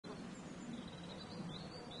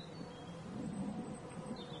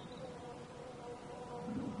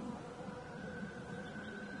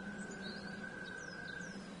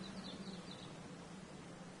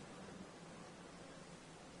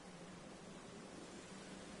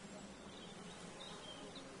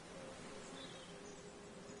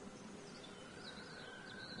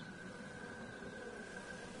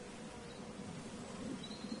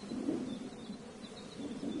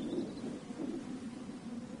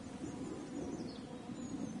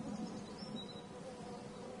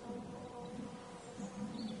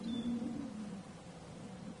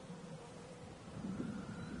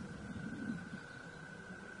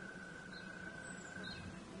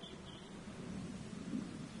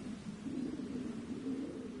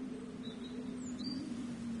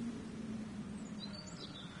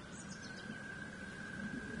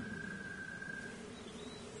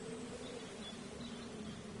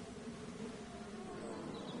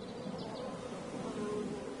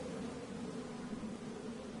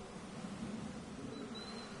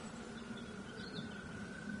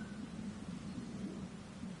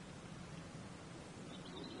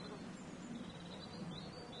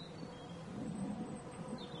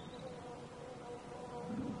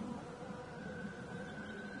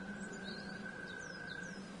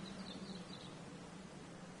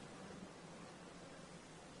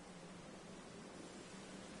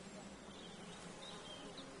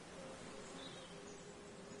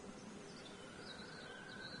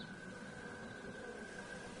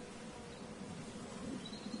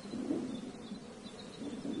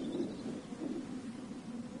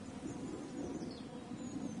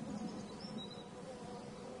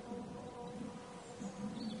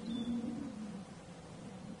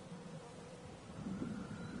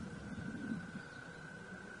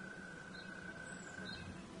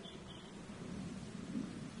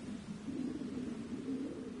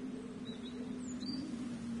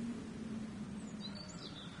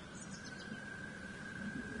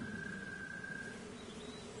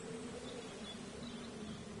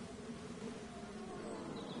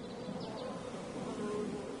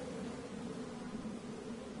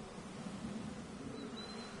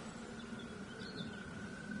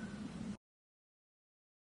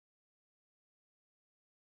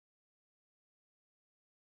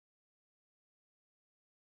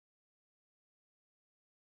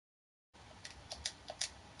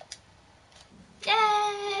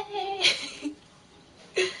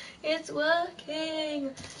It's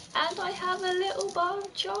working! And I have a little bar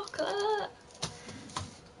of chocolate!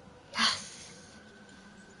 Yes!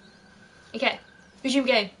 Okay, resume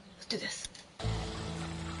game. Let's do this.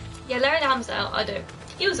 Yeah, Larry Lamb's out. I don't.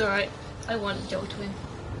 He was alright. I wanted Joel to win.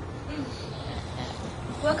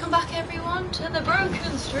 Welcome back, everyone, to the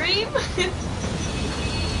Broken Stream!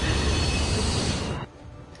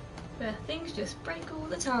 Where things just break all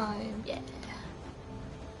the time. Yeah.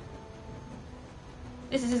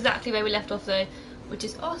 This is exactly where we left off, though, which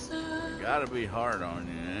is awesome. Gotta be hard on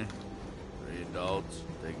you, eh? 3 adults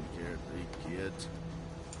taking care of 3 kids.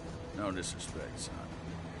 No disrespect, son.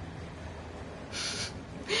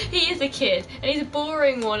 He is a kid, and he's a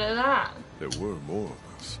boring one at that. There were more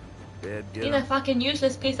of us. Dad, get He's a fucking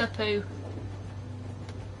useless piece of poo.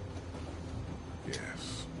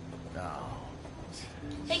 Yes. Oh.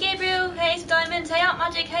 Hey Gabriel, hey Ace of Diamonds, hey Aunt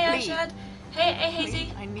Magic, hey Arshad, hey Hazy.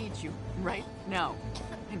 Lee, I need you right now.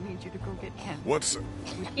 I need you to go get Ken. What's it?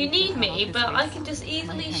 You need me, but I can just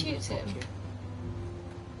easily shoot him.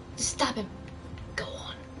 Just stab him. Go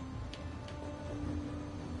on.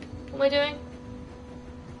 What am I doing?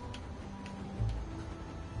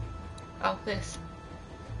 Oh, this.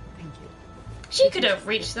 Thank you. She could have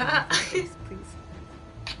reached that. Please.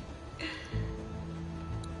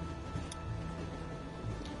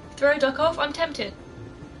 Throw Duck off? I'm tempted.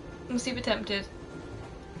 I'm super tempted.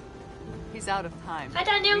 He's out of time. Hi,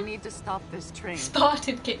 Daniel. We need to stop this train.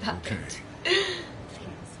 Spartan kick that Okay. bitch.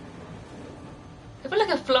 I feel like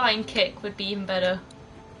a flying kick would be even better.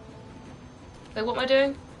 Wait, what am I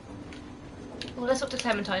doing? Well, let's talk to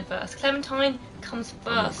Clementine first. Clementine comes I'm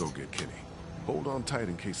first. gonna go get Kenny. Hold on tight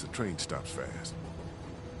in case the train stops fast.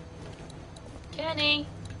 Kenny.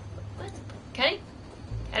 What? Kenny?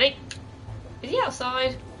 Kenny? Is he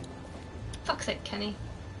outside? Fuck's sake, Kenny.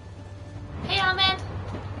 Hey, Ahmed.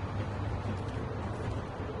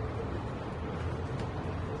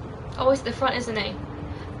 Oh, he's at the front, isn't he?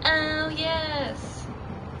 Oh, yes.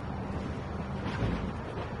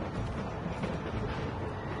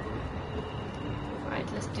 Right,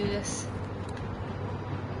 let's do this.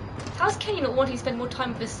 How's Kenny not wanting to spend more time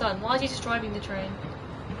with his son? Why is he just driving the train?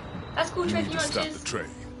 That's cool, You Train need to stop the Munches. train.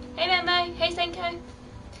 Hey, Memo. Hey, Senko.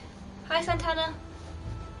 Hi, Santana.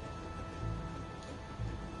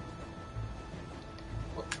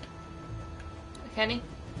 Kenny?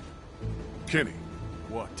 Kenny.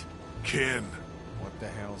 What? Ken. What the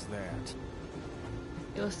hell's that?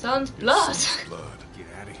 Your son's Your blood. son's blood. Get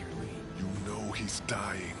out of here, Lee. You know he's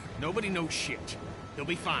dying. Nobody knows shit. He'll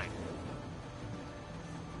be fine.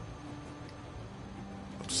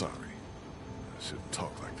 I'm sorry. I shouldn't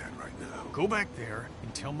talk like that right now. Go back there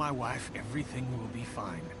and tell my wife everything will be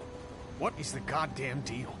fine. What is the goddamn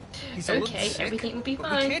deal? He's a little Okay, sick, everything will be but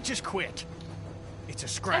fine. we can't just quit. It's a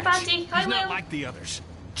scratch. Fancy. Hi, He's not Will. like the others.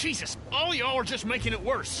 Jesus, all y'all are just making it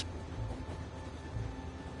worse.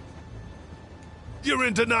 You're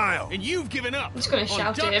in denial. And you've given up. I'm just gonna on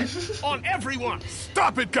shout Duck, at him. on everyone.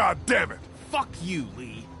 Stop it, goddammit! Fuck you,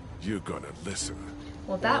 Lee. You're gonna listen.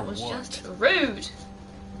 Well, that Or was what? just rude.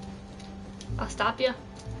 I'll stop you.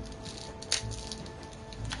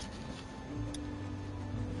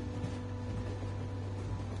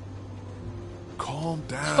 Calm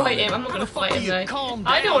down. Fight him. I'm not How gonna the fuck fight do him you though. calm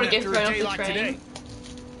I don't down want to get after a thrown off day the like train. today?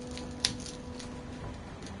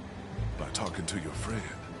 By talking to your friend.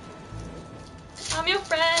 I'm your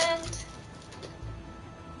friend.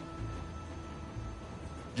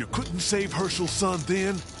 You couldn't save Herschel's son then,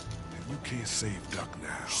 and you can't save Duck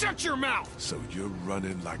now. Shut your mouth! So you're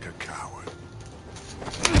running like a coward.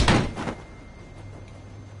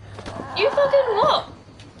 You fucking what?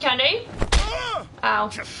 Kenny? Ow.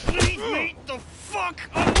 Just leave me the fuck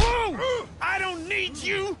alone! I don't need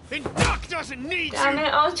you, and Duck doesn't need Damn you! it,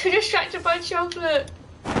 I was too distracted by chocolate.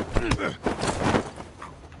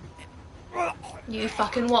 You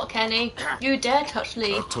fucking what, Kenny? You dare touch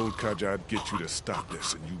Lee. I told Kaja I'd get you to stop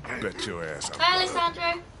this, and you bet your ass Hi, I would.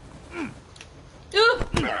 Alessandro. Ooh!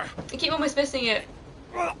 I keep almost missing it.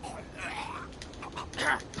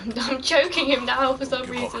 I'm choking him now for some Give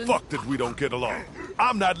a reason. fuck that we don't get along.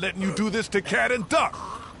 I'm not letting you do this to Cat and Duck.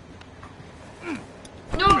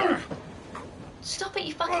 No! Stop it,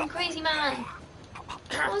 you fucking crazy man.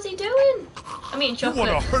 What was he doing? I'm eating You want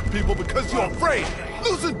chocolate. to hurt people because you're afraid.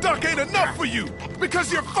 Losing Duck ain't enough for you.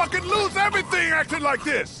 Because you fucking lose everything acting like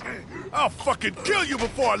this. I'll fucking kill you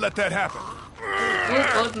before I let that happen. Oh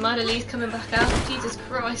god, Murder Lee's coming back out. Jesus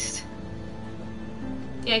Christ.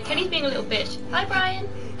 Yeah, Kenny's being a little bitch. Hi, Brian.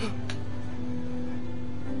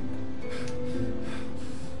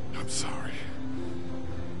 I'm sorry.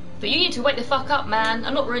 But you need to wake the fuck up, man.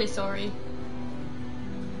 I'm not really sorry.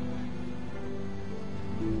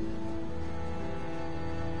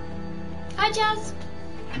 Hi, Jazz.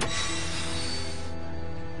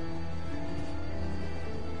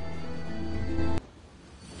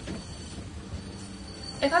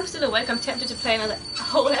 If I'm still awake, I'm tempted to play another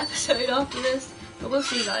whole episode after this. But we'll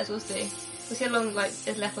see, guys. We'll see. We'll see how long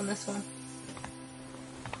is left on this one.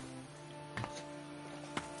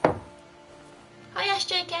 Hi,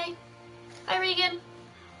 SJK. Hi, Regan.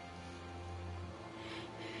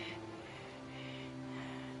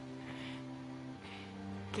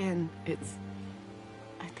 Again,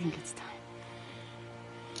 I think it's time.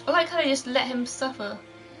 I like how they just let him suffer.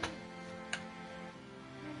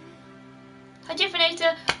 Hi,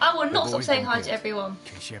 Jiffinator. I will not stop saying hi to everyone.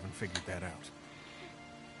 In case you haven't figured that out.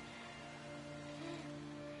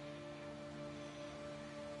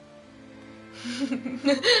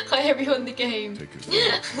 Hi, everyone in the game. Take his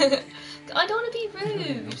life. I don't want to be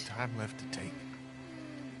No rude. time left to take.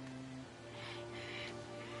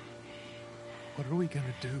 What are we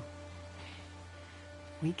gonna do?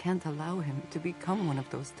 We can't allow him to become one of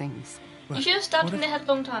those things. You should have stabbed him in the head a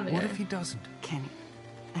long time ago. What if he doesn't? Kenny,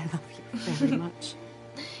 I love you very much.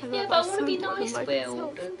 Yeah, but I want to be nice,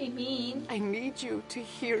 Will. Don't be mean. I need you to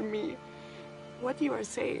hear me. What you are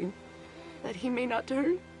saying, that he may not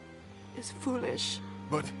turn, is foolish.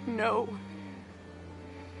 But No.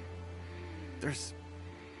 There's...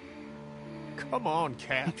 Come on,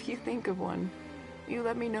 Cat. If you think of one, you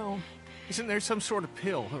let me know. Isn't there some sort of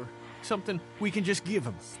pill or something we can just give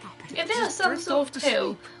him? Stop it. If there was some drift sort off of to pill,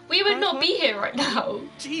 sleep. we would not be here right now.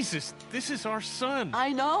 Jesus, this is our son. I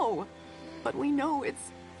know, but we know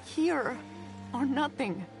it's here or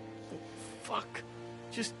nothing. Fuck.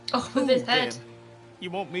 Just Oh, with his move, head. then.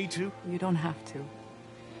 You want me to? You don't have to.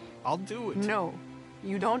 I'll do it. No,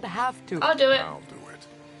 you don't have to. I'll do it. I'll do it.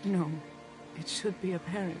 No, it should be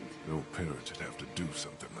apparent. No parent should have to do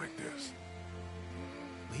something like this.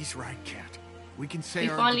 Lee's right, Cat. We can say We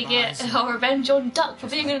our finally goodbyes get and- our revenge on Duck for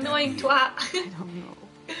being an annoying twat. I don't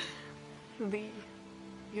know. Lee,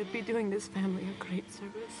 you'd be doing this family a great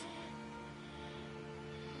service.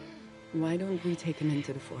 Why don't we take him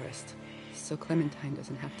into the forest, so Clementine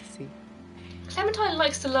doesn't have to see? Clementine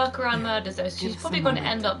likes to lurk around murders though, so she's Give us probably a going to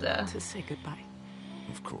moment end up there. to say goodbye.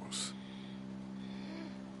 Of course.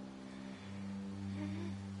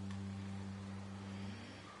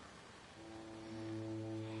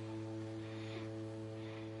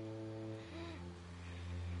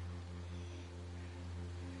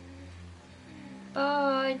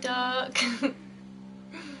 Bye, Duck.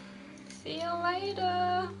 See you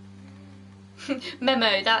later.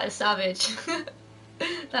 Memo, that is savage.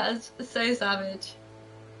 That is so savage.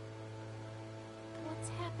 What's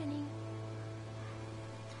happening?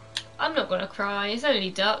 I'm not gonna cry, it's only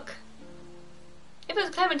Duck. If it was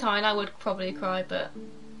Clementine, I would probably cry, but...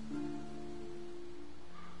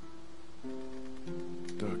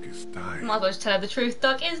 Duck is dying. Might as well just tell her the truth,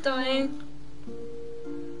 Duck is dying.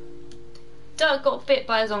 Duck got bit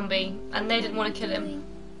by a zombie, and they didn't want to kill him.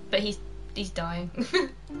 But he's dying.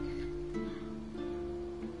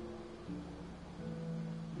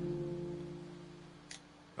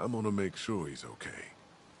 I'm gonna make sure he's okay.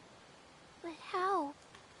 But how?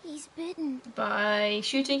 He's bitten. By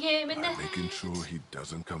shooting him in the By making head. sure he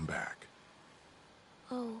doesn't come back.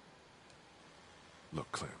 Oh.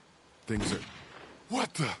 Look, Clem. Things are...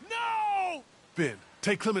 What the... No! Ben,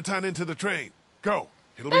 take Clementine into the train. Go.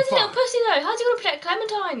 It'll be That's a little fine. pussy though. How's he gonna protect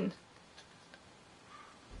Clementine?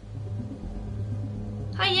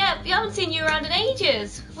 Hi, yeah, we haven't seen you around in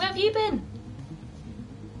ages. Where have you been?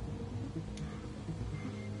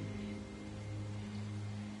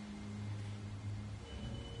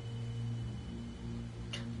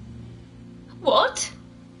 What?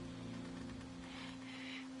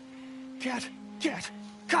 Cat! Cat!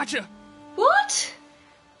 Gotcha! What?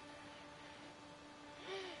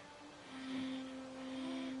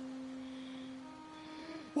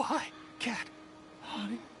 Why? Cat!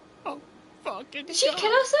 Honey. Oh, fucking Did she God.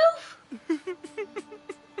 kill herself?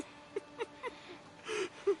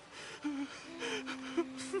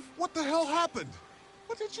 What the hell happened?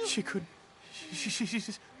 What did you... She could...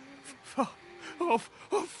 She's... Oh,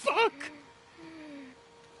 fuck!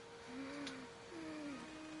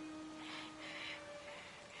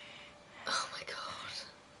 Oh my god.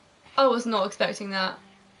 I was not expecting that.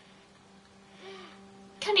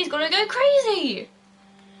 Kenny's gonna go crazy!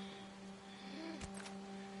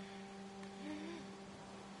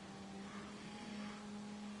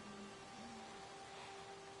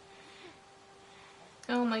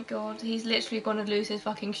 Oh my god, he's literally gonna lose his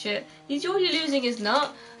fucking shit. He's already losing his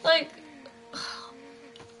nut. Like...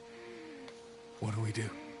 What do we do?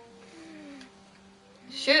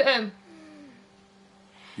 Shoot him.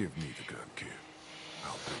 Give me the gun, kid.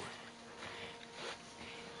 I'll do it.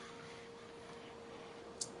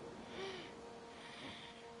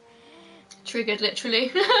 Triggered,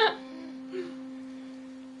 literally.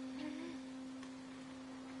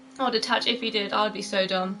 I'll detach if he did. I'd be so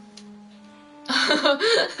dumb.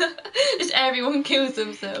 Just everyone kills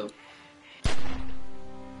themselves.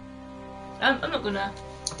 I'm not gonna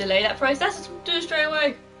delay that process. Let's do it straight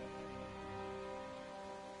away.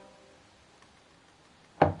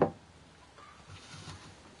 I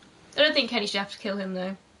don't think Kenny should have to kill him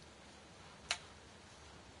though.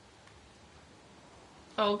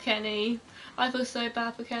 Oh, Kenny. I feel so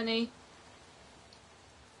bad for Kenny.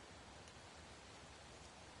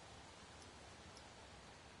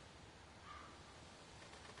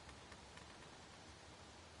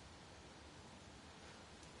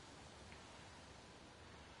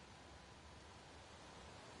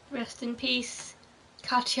 Rest in peace,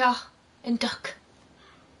 Katya and Duck.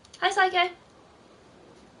 Hi, Psycho.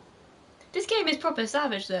 This game is proper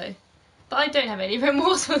savage though, but I don't have any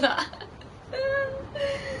remorse for that.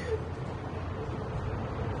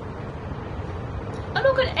 I'm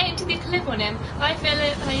not going to aim to the clip on him. Hi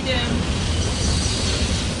Philip, how you doing?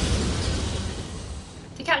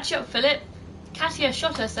 To catch you up, Philip, Katya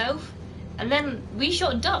shot herself, and then we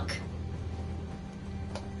shot Duck.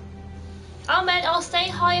 Ahmed, I'll stay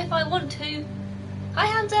high if I want to. Hi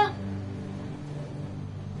Hunter.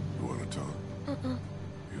 You want to talk?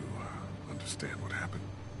 You understand what happened?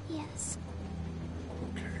 Yes.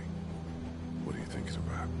 Okay. What do you think it's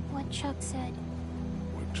about? What Chuck said.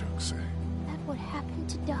 What Chuck say? That what happened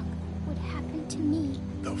to Duck would happen to me.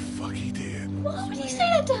 The fuck he did? Why would he say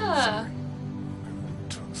that to her?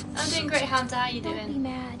 Took some I'm doing sense. great, Hunter. How you Don't be doing?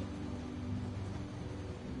 mad.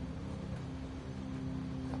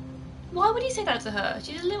 Why would he say that to her?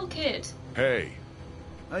 She's a little kid. Hey,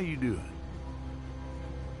 How you doing?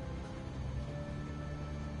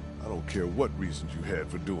 I don't care what reasons you had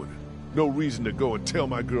for doing it. No reason to go and tell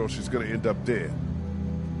my girl she's gonna end up dead.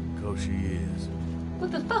 'Cause she is.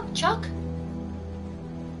 What the fuck, Chuck?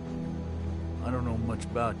 I don't know much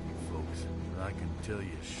about you folks, but I can tell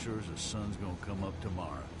you as sure as the sun's gonna come up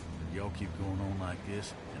tomorrow. If y'all keep going on like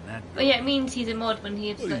this, and that Oh yeah, it means he's a mod when he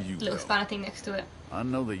has What the do you little know? spanner thing next to it. I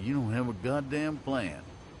know that you don't have a goddamn plan.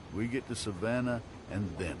 We get to Savannah, and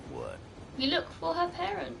then what? We look for her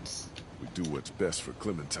parents. We do what's best for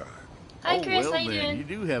Clementine. Hi oh, Chris, well how you then, doing? you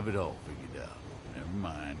do have it all figured out. Never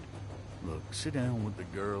mind. Look, sit down with the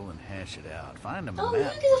girl and hash it out. Find a Oh,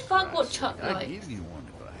 map. who gives a for fuck what Christ's Chuck sake. I'd likes? give you one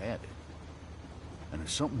if I had it. And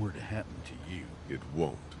if something were to happen to you, It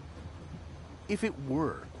won't. if it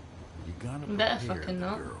were, you gotta Better prepare fucking the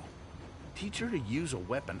not. girl. Teach her to use a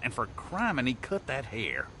weapon, and for crime, he cut that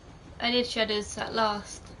hair. I did shed his at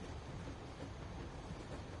last.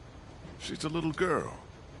 She's a little girl.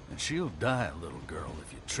 And she'll die a little girl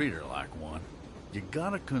if you treat her like one. You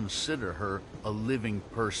gotta consider her a living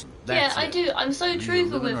person. That's Yeah, I it. do. I'm so You're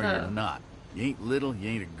truthful living with or her. You're not. You ain't little, you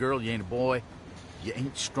ain't a girl, you ain't a boy. You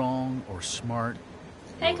ain't strong or smart.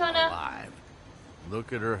 Hey, You're Connor. alive.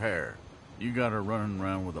 Look at her hair. You got her running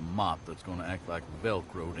around with a mop that's gonna act like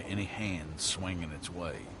Velcro to any hand swinging its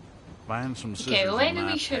way. Find some scissors Okay, well, in maybe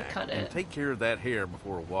my we should pack cut and it. take care of that hair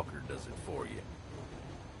before Walker does it for you.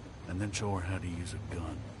 And then show her how to use a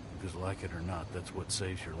gun. Because like it or not, that's what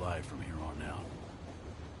saves your life from here on out.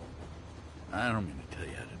 I don't mean to tell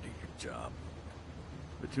you how to do your job.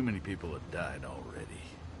 But too many people have died already.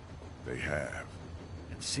 They have.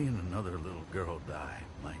 And seeing another little girl die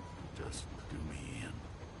might just do me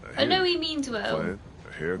in. A I know hair he means well, plant,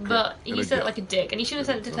 a haircut, but and he a said it gun. like a dick, and he should have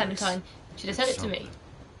said it to Nice. Clementine. Should have said it to me. Something.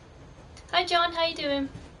 Hi John, how you doing?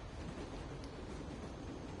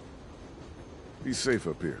 Be safe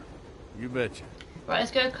up here. You betcha. Right,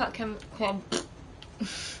 let's go cut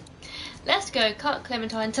Let's go cut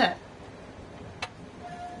Clementine too.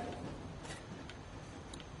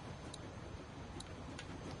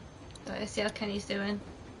 Right, let's see how Kenny's doing.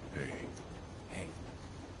 Hey, Hey,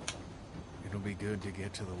 it'll be good to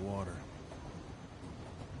get to the water.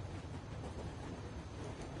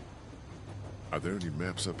 are there any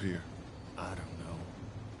maps up here? I don't know.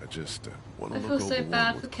 I just want I to feel look so over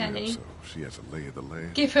bad one for with Clem, Kenny. so she has a lay of the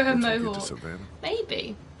land. Give her a once we get to mohawk. Savannah.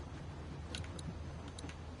 Maybe.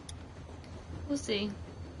 We'll see.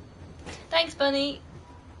 Thanks, Bunny.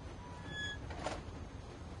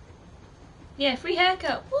 Yeah, free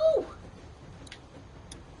haircut. Woo!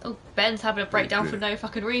 Oh, Ben's having a breakdown for no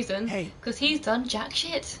fucking reason. Hey. Because he's done jack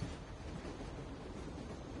shit.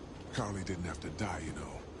 Carly didn't have to die, you know.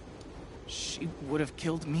 She would have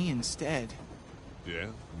killed me instead. Yeah,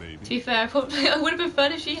 To maybe. be fair, I would have been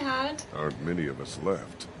fun if she had. Aren't many of us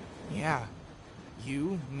left. Yeah.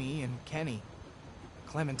 You, me, and Kenny.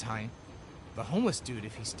 Clementine. The homeless dude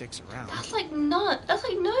if he sticks around. That's like no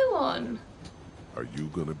one. Are you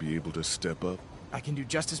gonna be able to step up? I can do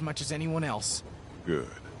just as much as anyone else. Good.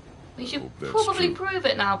 You should hope that's probably true. prove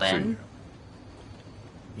it now, See Ben.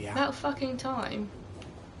 ya. Yeah. About fucking time.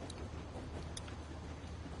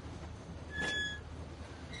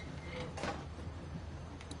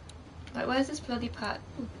 Like, where's this bloody pack?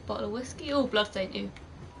 Ooh, bottle of whiskey. Oh, bloodstained. Ew.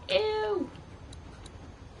 Ew.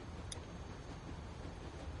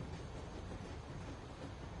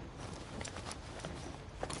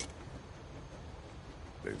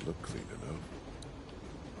 They look clean enough.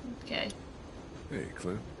 Okay, Hey,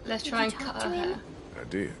 Clint. let's Did try you and talk cut to her him? hair. I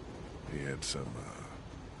did. He had some,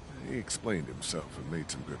 he explained himself and made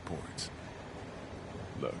some good points.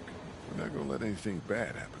 Look, we're not gonna let anything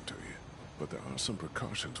bad happen to you, but there are some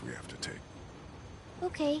precautions we have to take.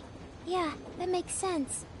 Okay. Yeah, that makes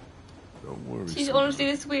sense. Don't worry, She's sweetheart.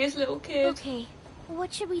 honestly the sweetest little kid. Okay.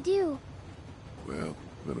 What should we do? Well,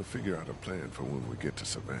 we're gonna figure out a plan for when we get to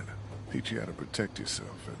Savannah. Teach you how to protect yourself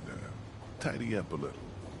and, tidy up a little,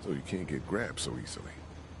 so you can't get grabbed so easily.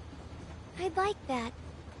 I'd like that.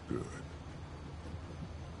 Good.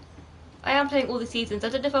 I am playing all the seasons. I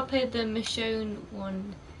don't know if I played the Michonne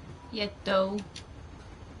one yet, though.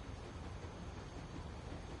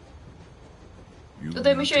 You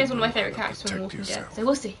Although need to Michonne is one of my know favourite how to characters from protect Walking Dead, yourself. so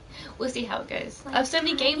we'll see. We'll see how it goes. I have so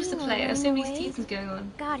many games to play. I have so many seasons going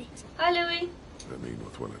on. Got it. Hi, Louie. I mean,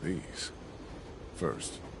 with one of these.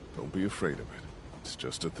 First, don't be afraid of it. It's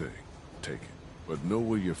just a thing. Take it. But know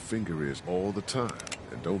where your finger is all the time,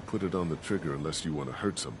 and don't put it on the trigger unless you want to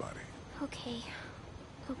hurt somebody. Okay.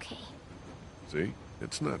 Okay. See?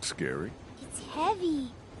 It's not scary. It's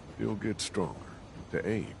heavy. You'll get stronger. To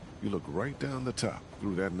aim, you look right down the top,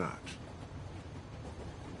 through that notch.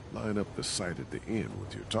 Line up the sight at the end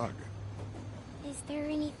with your target. Is there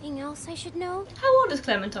anything else I should know? How old is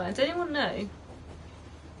Clementine? Does anyone know?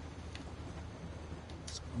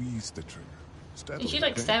 Squeeze the trigger. Steadily, Is she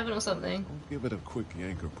like okay? 7 or something? Don't give it a quick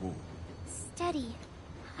yank or pull. Steady.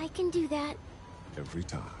 I can do that. Every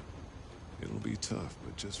time. It'll be tough,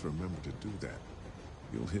 but just remember to do that.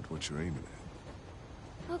 You'll hit what you're aiming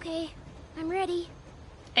at. Okay. I'm ready.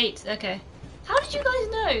 8, okay. How did you guys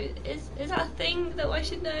know? Is that a thing that I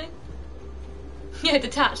should know? Yeah,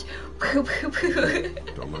 detach. Don't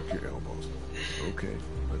lock your elbows. Okay,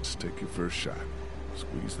 let's take your first shot.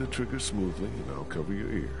 Squeeze the trigger smoothly, and I'll cover your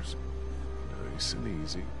ears. Nice and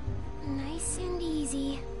easy. Nice and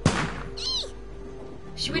easy.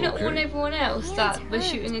 Should we You not warn okay? everyone else Hands that we're hurt.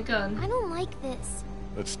 shooting a gun? I don't like this.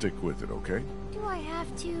 Let's stick with it, okay? Do I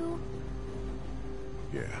have to?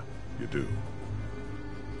 Yeah, you do.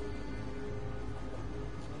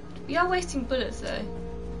 We are wasting bullets though.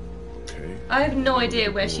 Okay. I have no A little idea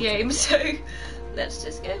bit where more she to- aims, so let's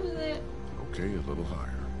just go with it. Okay, a little higher.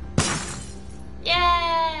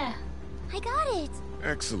 Yeah! I got it.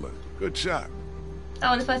 Excellent. Good shot.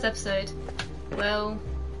 Oh, in the first episode. Well,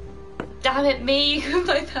 damn it, me,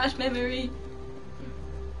 my bad memory.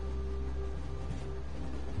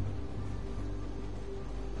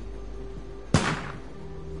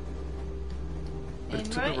 Bit Aim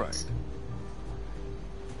to right. the right.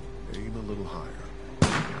 Aim a little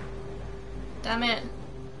higher. Damn it.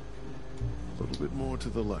 A little bit more to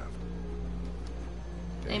the left.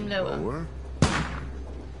 Aim lower. Lower.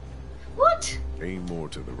 What? Aim more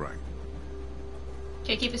to the right.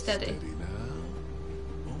 Okay, keep it steady. Steady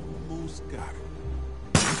now. Almost got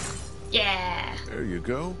it. Yeah! There you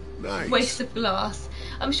go. Nice. Waste of glass.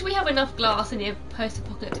 I'm sure we have enough glass in the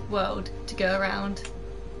post-apocalyptic world to go around.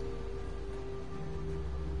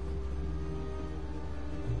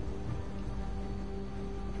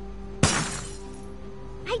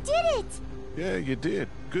 I did it. Yeah, you did.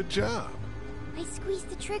 Good job. I squeezed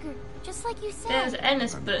the trigger, just like you There's said.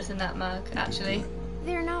 endless bullets in that mug, actually.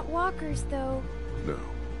 They're not walkers, though. No,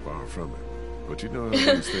 far from it. But you know how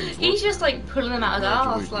these things work. He's just like pulling them out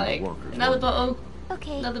of his Gradually ass, like, these walkers another work. bottle,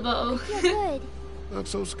 Okay. another bottle. Feel good. Not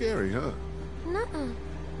so scary, huh? Nuh-uh.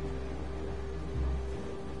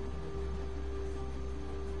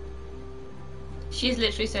 She's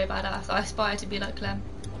literally so badass. I aspire to be like Clem.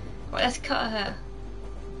 Right, let's cut her hair.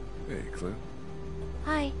 Hey, Clint.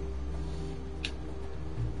 Hi.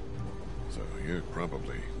 So you're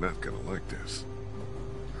probably not gonna like this.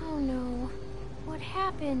 Oh no. What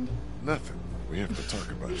happened? Nothing. We have to talk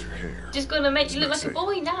about your hair. Just gonna make you look like a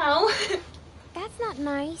boy now. That's not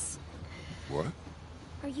nice. What?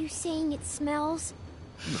 Are you saying it smells?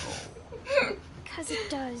 No. 'Cause it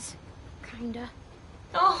does. Kinda.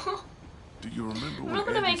 Oh, Do you remember I'm when not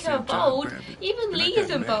gonna Andy make her said John bold. grabbed it Even and I Lee got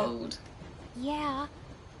isn't mad? bold. Yeah.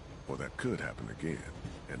 Well, that could happen again.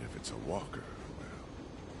 And if it's a walker, well,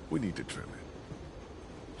 we need to trim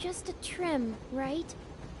it. Just a trim, right?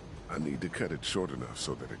 I need to cut it short enough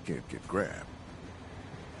so that it can't get grabbed.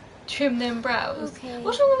 Trim them brows. Okay.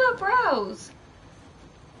 What's wrong with her brows?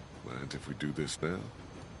 Mind if we do this now?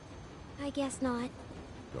 I guess not.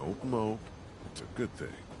 Don't mope. It's a good thing.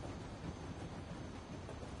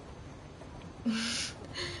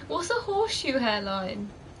 What's a horseshoe hairline?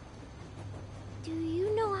 Do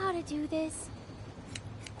you know how to do this?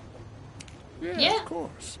 Yeah. Of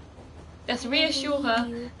course. Let's reassure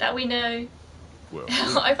her that we know. Well,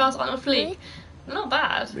 I found on fleek. Not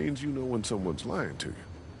bad. means you know when someone's lying to you.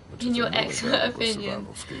 Which In is your another expert valuable opinion,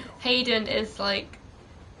 survival skill. Hayden is like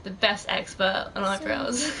the best expert on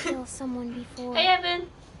eyebrows. So you killed someone before. Hey Evan.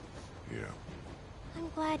 Yeah, I'm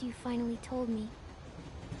glad you finally told me.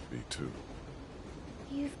 me too.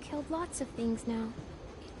 You've killed lots of things now.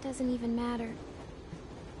 It doesn't even matter.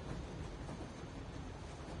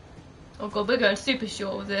 Oh god, we're going super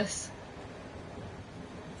short with this.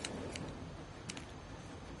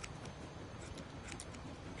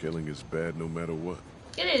 Killing is bad no matter what.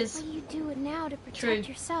 It is. But you do it now to protect True.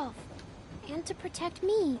 yourself. And to protect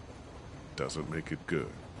me. Doesn't make it good.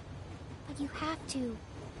 But you have to.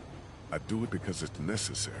 I do it because it's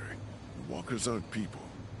necessary. Walkers aren't people.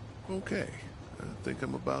 Okay, I think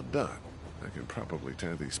I'm about done. I can probably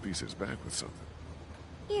tie these pieces back with something.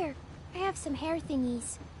 Here, I have some hair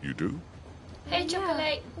thingies. You do? Hey Yeah,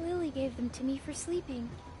 Chocolate. Lily gave them to me for sleeping.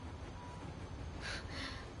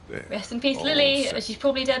 There. Rest in peace, All Lily. set. She's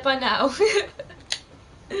probably dead by now.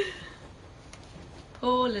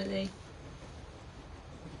 Poor Lily.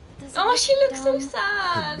 Does it Oh, look she looks so dumb?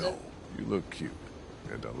 sad. No, you look cute.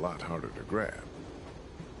 And a lot harder to grab.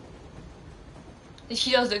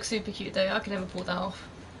 She does look super cute though. I could never pull that off.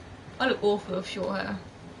 I look awful with short hair.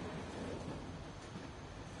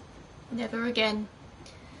 Never again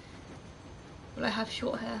will I have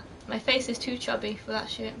short hair. My face is too chubby for that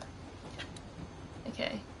shit.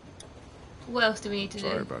 Okay. What else do we need to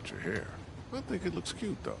Sorry do? about your hair. I think it looks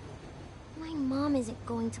cute though. My mom isn't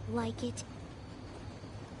going to like it.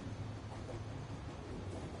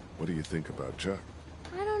 What do you think about Chuck?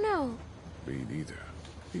 I don't know. Me neither.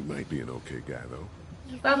 He might be an okay guy though.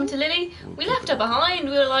 You What happened to think? Lily? We'll We keep left it her up. behind.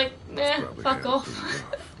 We were like, eh, Probably fuck had it off.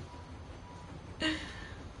 pretty rough.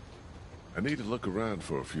 I need to look around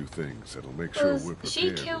for a few things that'll make sure Was we're she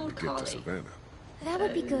prepared when we killed get to Carly? Savannah. That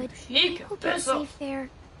would be good. She could Hope you're piss off. safe there.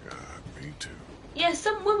 God, me too. Yeah,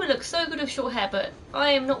 some women look so good with short hair, but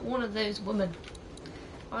I am not one of those women.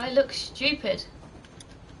 I look stupid.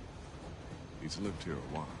 He's lived here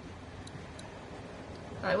a while.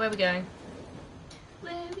 Right, where are we going?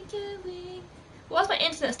 Where are we going? Why is my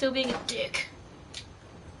internet still being a dick?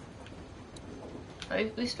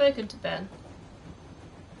 Right, we've spoken to Ben.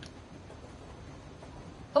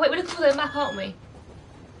 Oh wait, we're looking for the map, aren't we?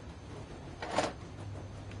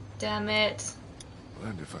 Damn it.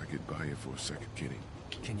 Mind if I get by you for a second, Kenny?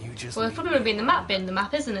 Can you just Well, it's leave probably me going to be in the alone? map bin, the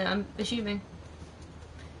map, isn't it? I'm assuming.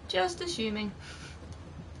 Just assuming.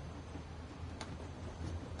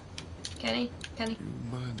 Kenny? Kenny? Do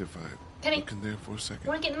you mind if I Kenny? look in there for a second?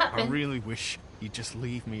 Want to get in the map I bin? really wish you'd just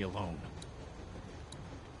leave me alone.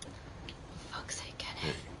 Fuck's sake,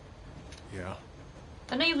 Kenny. Hey, Yeah?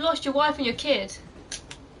 I know you've lost your wife and your kid,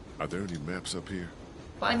 are there any maps up here?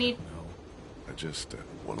 but I need... No. I just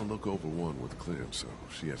want to look over one with Clem so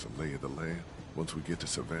she has a lay of the land once we get to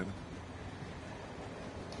Savannah.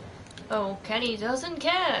 Oh, Kenny doesn't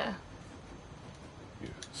care. You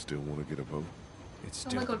still want to get a vote? It's Oh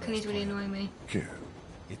still my the god, Kenny's best really plan. annoying me. Ken,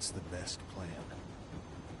 It's the best plan.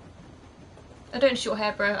 I don't short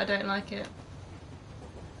hair, bro. I don't like it.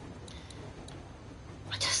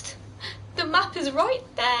 The map is right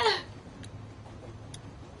there.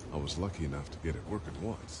 I was lucky enough to get it working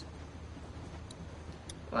once.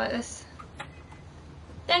 Right, let's...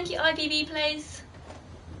 Thank you, IBB Plays.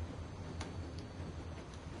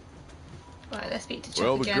 Right, let's speak to Chuck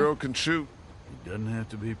Well, the again. girl can shoot. It doesn't have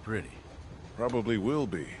to be pretty. Probably will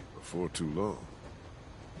be before too long.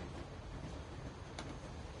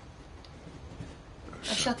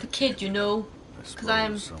 I shot the kid, you know. I 'Cause I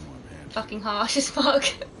am suppose someone had to. Fucking harsh as fuck.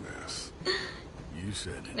 Mess. You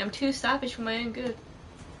said it. I'm too savage for my own good.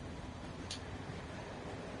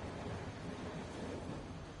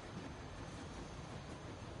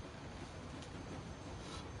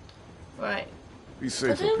 Right. Be I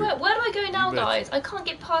safe up don't know here. where do I go now, You betcha. guys? I can't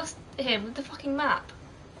get past him with the fucking map.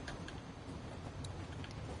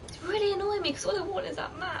 It's really annoying me because all I want is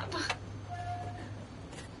that map.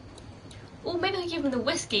 Or maybe I can give him the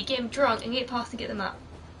whiskey, get him drunk, and get past and get the map.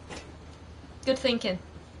 Good thinking.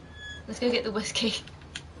 Let's go get the whiskey.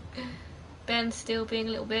 Ben's still being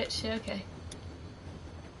a little bitch. Yeah, okay.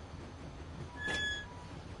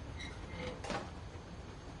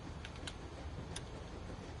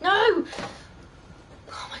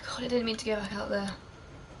 God, I didn't mean to go back out there.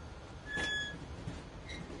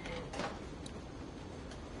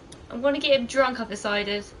 I'm gonna get him drunk, I've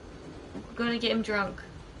decided. I'm gonna get him drunk.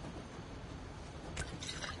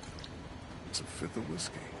 It's a fifth of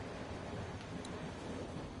whiskey.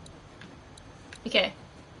 Okay.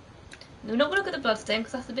 We're not gonna look at the bloodstain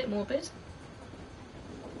because that's a bit morbid.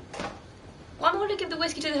 Why am I gonna give the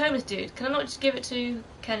whiskey to the homeless dude? Can I not just give it to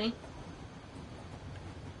Kenny?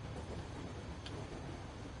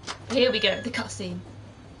 Here we go, the cutscene.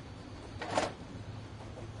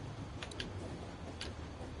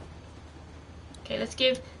 Okay, let's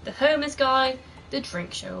give the homeless guy the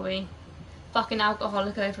drink, shall we? Fucking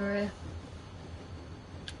alcoholic over here.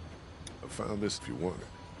 I found this if you want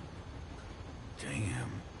it.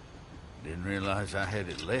 Damn. Didn't realize I had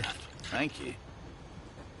it left. Thank you.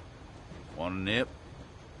 Want a nip?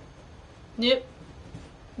 Nope.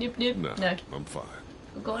 Nope, nope. No, No. I'm fine.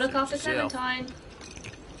 We've got to look after Suit yourself. Clementine.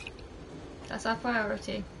 That's our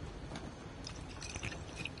priority.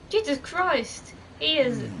 Jesus Christ! He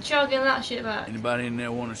is chugging that shit back. Anybody in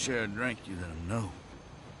there want to share a drink, you let them know.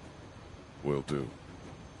 Will do.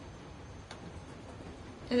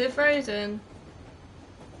 Is it frozen?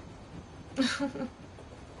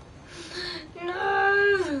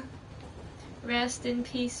 No! Rest in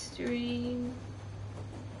peace, stream.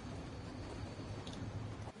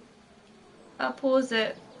 I'll pause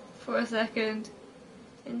it for a second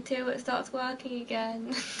until it starts working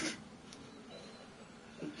again.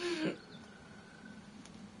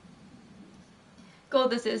 God,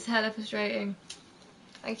 this is hella frustrating.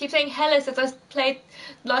 I keep saying hella since I played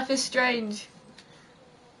Life is Strange,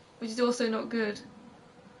 which is also not good.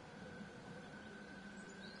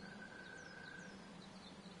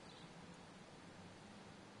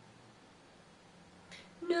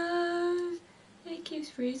 No, it keeps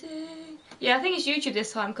freezing. Yeah, I think it's YouTube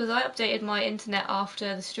this time because I updated my internet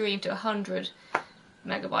after the stream to 100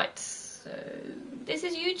 megabytes. So this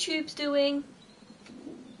is YouTube's doing.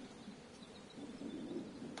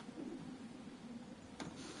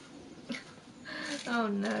 Oh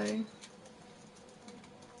no.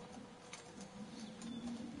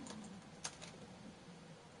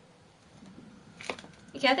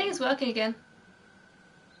 Okay, I think it's working again.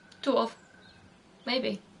 Sort of.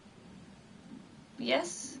 Maybe.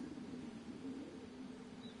 Yes?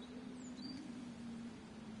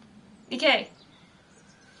 Okay.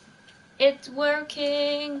 It's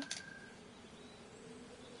working.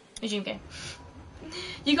 Resume game.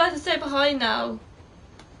 You guys are so behind now.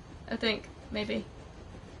 I think. Maybe.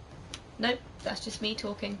 Nope, that's just me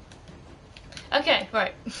talking. Okay,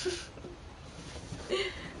 right.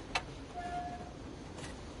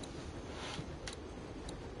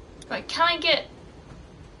 Right, can I get...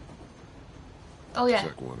 Oh yeah.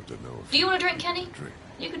 Jack wanted to know if Do you want a drink, Kenny? drink.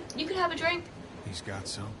 You could have a drink. He's got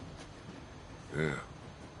some. Yeah.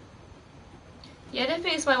 Yeah, I don't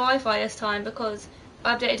think it's my Wi-Fi this time because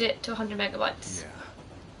I updated it to 100 megabytes. Yeah,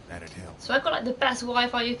 that'd help. So I got like the best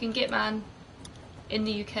Wi-Fi you can get, man, in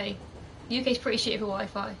the UK. The UK's pretty shit for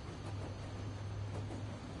Wi-Fi.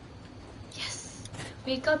 Yes,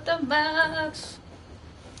 we got the maps.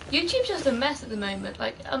 YouTube's just a mess at the moment,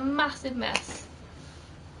 like a massive mess.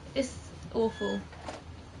 It's awful.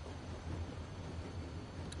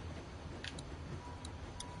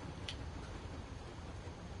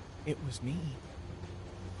 It was me.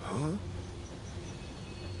 Huh?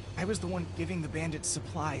 I was the one giving the bandits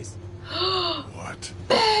supplies. What?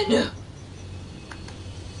 Ben!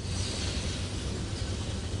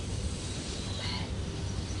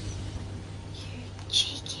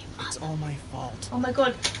 Cheeky man. It's all my fault. Oh my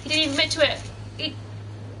god, he didn't even admit to it. He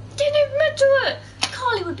didn't even admit to it.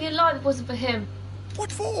 Carly would be alive if it wasn't for him.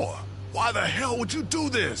 What for? Why the hell would you do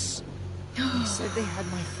this? He said they had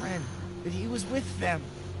my friend, that he was with them.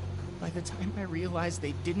 By the time I realized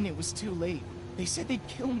they didn't, it was too late. They said they'd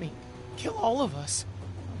kill me. Kill all of us.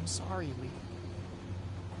 I'm sorry, Lee.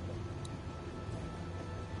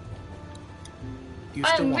 Do you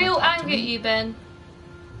still I'm wanna real talk to angry at me? you, Ben.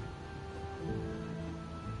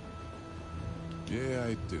 Yeah,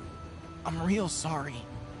 I do. I'm real sorry.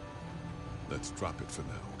 Let's drop it for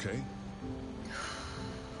now, okay?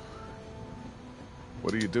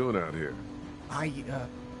 What are you doing out here? I,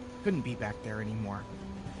 couldn't be back there anymore.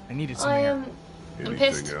 I needed some I air. am. I'm Anything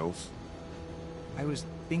pissed. else? I was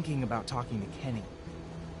thinking about talking to Kenny.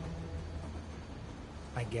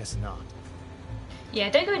 I guess not. Yeah,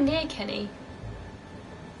 don't go near Kenny.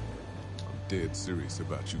 I'm dead serious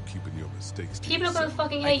about you keeping your mistakes to People are gonna yourself.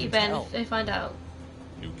 fucking I hate you, can Ben, tell. if they find out.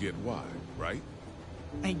 You get why, right?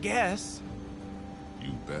 I guess.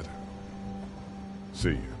 You better. See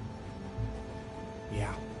you.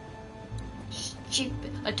 Yeah.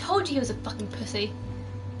 Stupid. I told you he was a fucking pussy.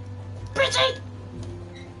 Pussy!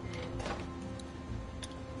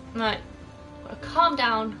 Right. Well, calm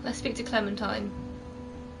down. Let's speak to Clementine.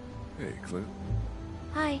 Hey, Clint.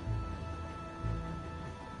 Hi.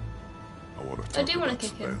 I want to I talk do wanna about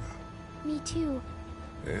kick him. Savannah Me too.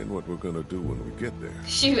 and what we're gonna do when we get there.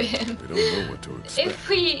 Shoot him. We don't know what to expect. If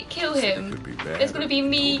we kill him, It could be bad it's gonna be or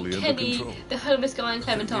me, totally under Kenny, control. the homeless guy, and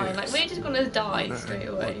Clementine. Yes. Like, we're just gonna die You and I, straight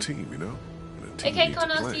we're away. a team, you know? And a team Okay, needs a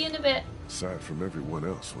Connor, I'll plan. see you in a bit. Aside from everyone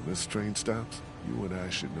else, when this train stops, you and I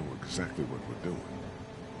should know exactly what we're doing.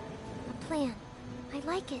 A plan. I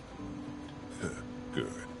like it. Good.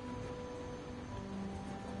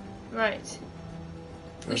 Right.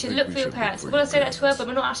 We I should think look we for your should parents. for We're gonna your say that to her, parents. but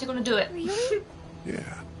we're not actually gonna do it. Really? Yeah.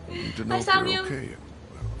 We need to know Hi, if they're Samuel. okay. And,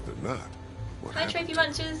 well, if they're not, what Hi, happened Trophy to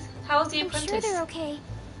Munchers. How's the I'm apprentice? sure they're okay.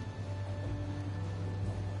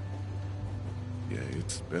 Yeah,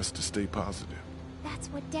 it's best to stay positive. That's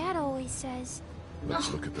what Dad always says.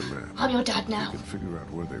 Let's look at the map. I'm your dad now. We can figure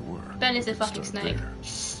out where they were. Ben is We a can fucking start snake. there.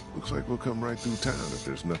 Looks like we'll come right through town if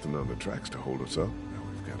there's nothing on the tracks to hold us up. Now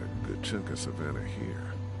we've got a good chunk of Savannah here.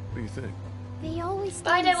 What do you think? They always stay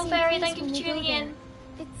Bye, in the Devil same Fairy. place Thank you when for we go tuning there. in.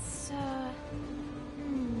 It's,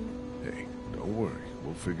 Hey, don't worry.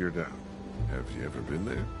 We'll figure it out. Have you ever been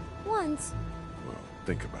there? once. Well,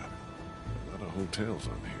 think about it. A lot of hotels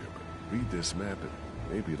on here, but read this map and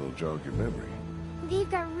maybe it'll jog your memory. They've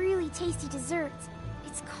got really tasty desserts.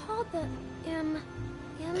 It's called the M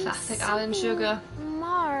Classic Alan something Sugar.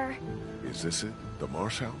 Mar. Is this it? The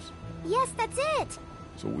Marsh House? Yes, that's it.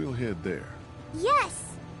 So we'll head there. Yes.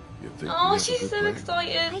 You think we Oh, have a she's good so plan? I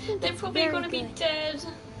excited. think They're it's probably very gonna be good. dead.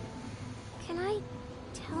 Can I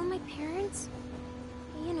tell my parents?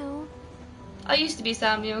 You know. I used to be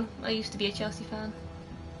Samuel. I used to be a Chelsea fan.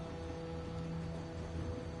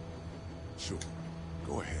 Sure.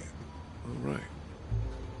 Go ahead. All right.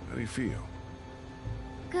 How do you feel?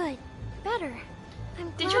 Good. Better.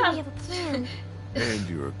 I'm Did glad you we have a plan. And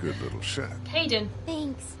you're a good little shot. Hayden,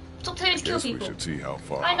 Thanks. stop telling us to kill Guess we people. should see how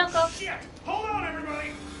far. Hi, knockoff. Shit! Hold on, everybody!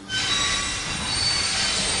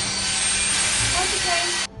 What's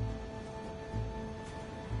okay?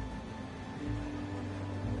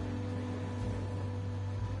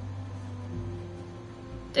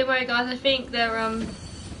 Don't worry, guys. I think there's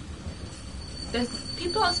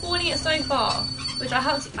people aren't spoiling it so far, which I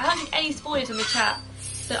haven't seen any spoilers in the chat.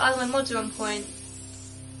 So either my mods are on point,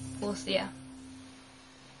 or so yeah.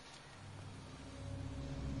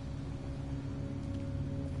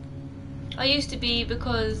 I used to be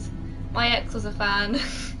because my ex was a fan,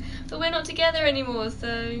 but we're not together anymore.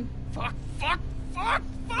 So Fuck, fuck, fuck,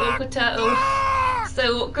 fuck! awkward turtle. fuck!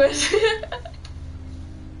 So awkward.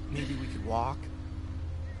 Maybe we could walk?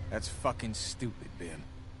 That's fucking stupid, Ben.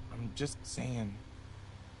 I'm just saying.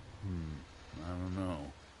 I don't know.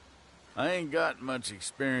 I ain't got much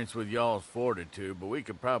experience with y'all's fortitude, but we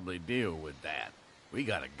could probably deal with that. We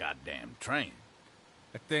got a goddamn train.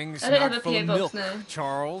 That thing's I don't not have a full PO of box milk, now.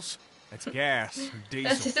 Charles. That's gas or diesel.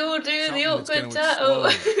 Let's just all do the Something that's awkward gonna turtle.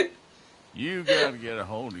 explode. You gotta get a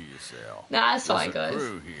hold of yourself. Nah, it's fine, There's a guys.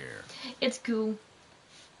 crew here. It's cool.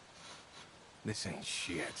 This ain't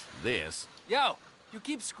shit. This. Yo, you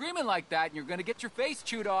keep screaming like that and you're gonna get your face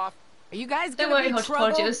chewed off. Are you guys Don't gonna worry, be Hodgepodge.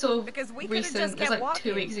 trouble? It was sort of Because we could've recent. just It was kept like 2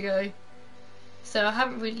 walking. weeks ago. So I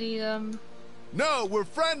haven't really No, we're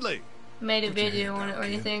friendly. made a Put your video hand on it down, or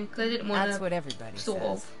kid. anything because I didn't want That's to what everybody sort says.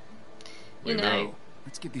 of, you We know,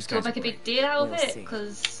 Let's give these sort of guys make a break. big deal out of We'll it see.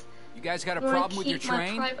 because You guys got a I want problem to with your keep my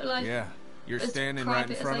train? private life Yeah, you're as standing right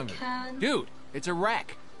in private front as of I it. can. Dude, it's a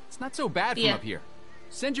wreck. It's not so bad from Yeah. up here.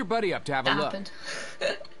 Send your buddy up to have a That look. happened.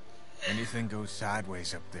 Anything goes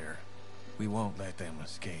sideways up there, we won't let them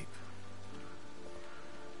escape.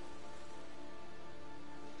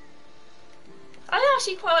 I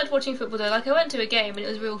actually quite liked watching football though. Like I went to a game and it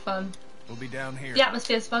was real fun. We'll be down here. The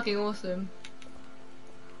atmosphere's fucking awesome.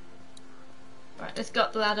 Right, let's go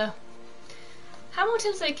up the ladder.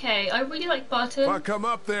 Hamilton's okay. I really like Barton. If I come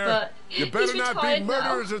up there, But you he's better not be retired now.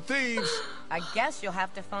 murderers or thieves. I guess you'll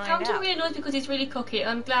have to find Hamilton out. really annoys because he's really cocky.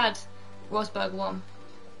 I'm glad Rosberg won.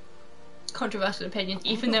 Controversial opinion.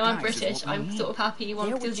 Even though I'm guys, is British, what we I'm need. sort of happy he won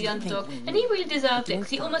They're because he's the what you think underdog. we And he need. really deserved it Doing because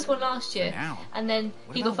he fine. almost won last year. Now. And then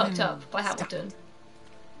What he got about fucked when- up by Stop. Hamilton.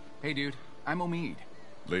 Hey, dude, I'm Omid.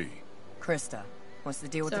 Lee, Krista, what's the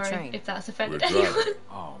deal with the Sorry train? if that's offended We're driving. anyone.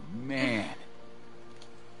 Oh, man.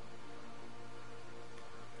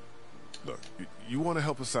 look, you want to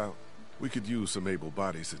help us out? We could use some able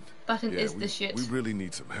bodies and Button yeah, is we, the shit. we really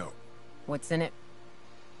need some help. What's in it?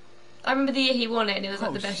 I remember the year he won it and it was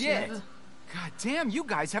like Oh, the best year shit. ever. God damn, you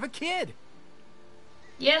guys have a kid.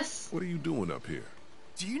 Yes. What are you doing up here?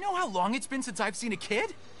 Do you know how long it's been since I've seen a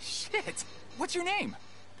kid? Shit. What's your name?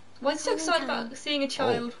 Why is he so excited about seeing a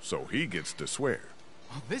child? Oh, so he gets to swear.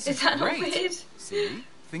 Well, this Is that not great. weird? See?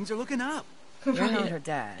 Things are looking up. You're not her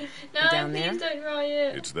dad. No, You down please there? don't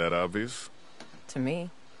riot. It's that obvious? To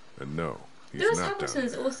me. And no, he's Lewis not down Hamilton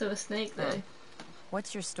is there. also a snake, though.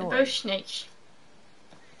 What's your They're story? both snakes.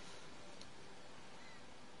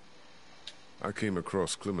 I came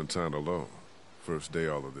across Clementine alone. First day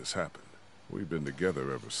all of this happened. We've been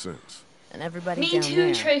together ever since. And everybody Me down too,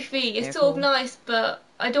 there. Trophy. It's They're sort of cool? nice, but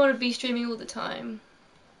I don't want to be streaming all the time.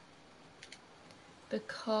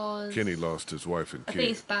 Because Kenny lost his wife and I think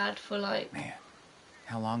kid. it's bad for, like, Man,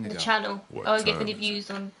 how long the ago? channel. What I won't get time any is it?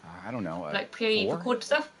 views on, I don't know. like, 4? pre-recorded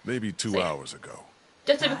stuff. Maybe 2 So, yeah. hours ago.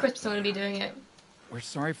 Just over Christmas I'm going to be doing it. We're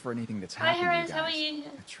sorry for anything that's Hi, happened to you Harris. guys. How are you?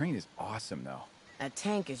 The train is awesome, though. That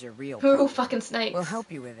tank is your real We're all problem. fucking snakes. We'll help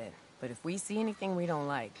you with it. But if we see anything we don't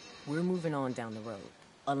like, we're moving on down the road.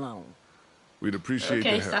 Alone. We'd appreciate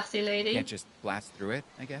Okay, the help. sassy lady. Can't just blast through it,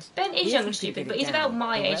 I guess. Ben is If young you and can stupid, get but it he's about down,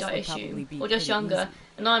 my the age, rest I will probably assume. be Or just pretty younger. easy.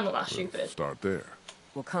 And I'm not that We'll stupid. start there.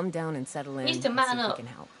 We'll come down and settle in Needs to and man see if up. we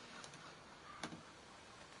can help.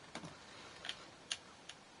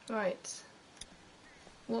 Right.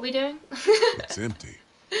 What are we doing? It's empty.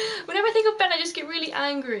 Whenever I think of Ben, I just get really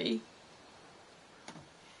angry.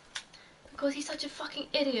 Because he's such a fucking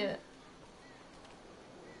idiot.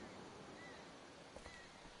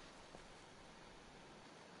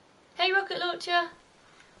 Hey, Rocket Launcher. I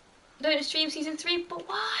don't stream season 3, but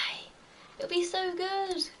why? It'll be so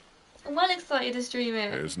good. I'm well excited to stream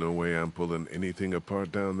it. There's no way I'm pulling anything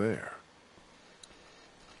apart down there.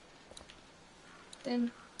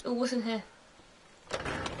 Then, oh, what's in here?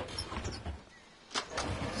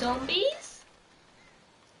 Zombies?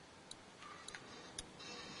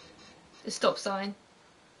 The stop sign.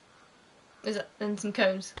 Is that, and some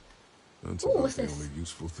cones. That's Ooh, about what's the this? only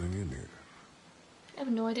useful thing in here. I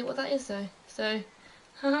have no idea what that is though. So,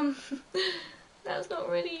 that's not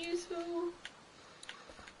really useful.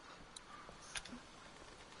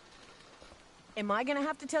 Am I gonna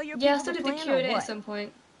have to tell your Yeah, I people still the did the plan Q&A or at what? some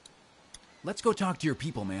point. Let's go talk to your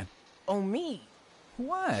people, man. Oh, me?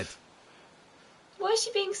 What? Why is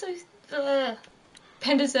she being so...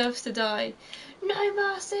 Ben deserves to die. No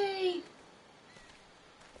mercy!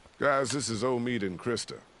 Guys, this is Omid and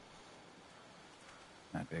Krista.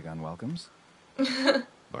 Not big on welcomes.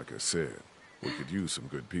 Like I said, we could use some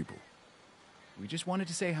good people. We just wanted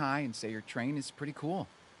to say hi and say your train is pretty cool.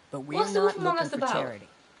 But we're What's the not Wolf Among looking Us for about? charity.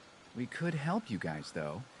 We could help you guys,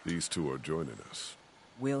 though. These two are joining us.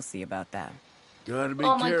 We'll see about that. Gotta be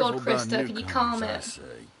Oh my careful God, about Krista, can you calm newcomers, I it? say.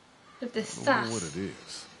 With this I don't know what sass. it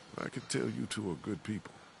is. I can tell you two are good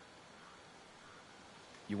people.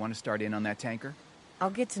 You want to start in on that tanker? I'll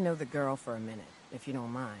get to know the girl for a minute, if you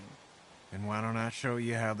don't mind. And why don't I show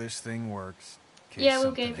you how this thing works? In case Yeah, we'll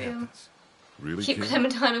something give you. happens. Really, Keep kid?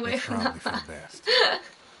 Clementine away It's from probably that for the man. best.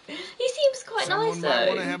 He seems quite Someone nice might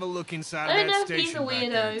want to though. have a look inside I don't that know if he's station a back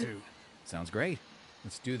there, weirdo. too. Sounds great.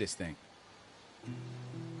 Let's do this thing.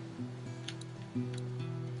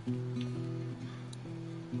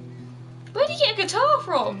 Where did you get a guitar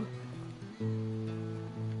from?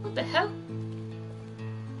 What the hell?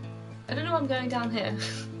 I don't know why I'm going down here.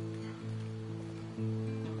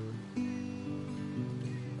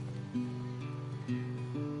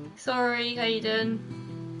 Sorry,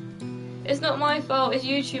 Hayden. It's not my fault, it's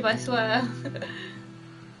YouTube, I swear.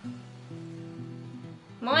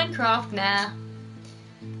 Minecraft? Nah.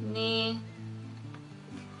 Nah.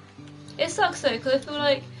 It sucks though, because I feel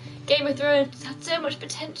like Game of Thrones had so much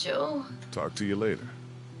potential. Talk to you later.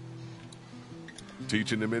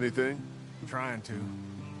 Teaching them anything? Trying to.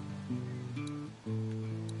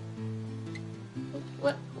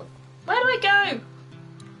 Where do I go?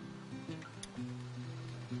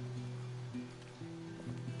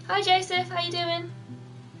 Hi Joseph, how you doing?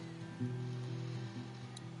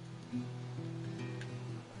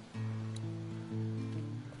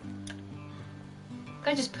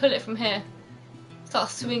 I just pull it from here. Start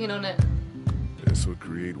swinging on it. This would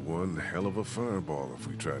create one hell of a fireball if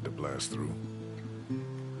we tried to blast through.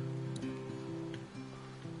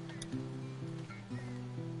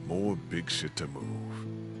 More big shit to move.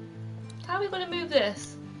 How are we going to move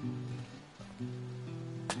this?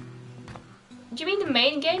 Do you mean the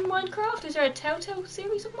main game Minecraft? Is there a Telltale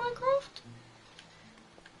series of Minecraft?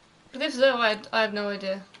 But if so, I have no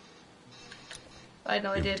idea. I had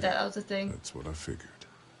no idea that was a thing. That's what I figured.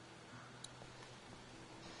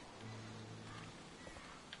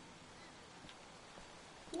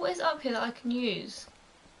 What is up here that I can use?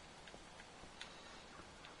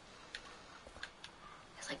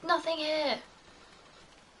 There's like nothing here.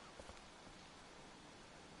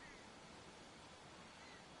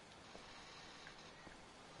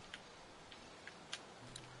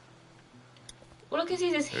 Well, look, I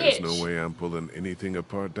see this hitch. There's no way I'm pulling anything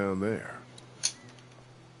apart down there.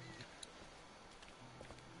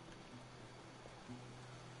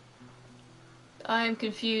 I am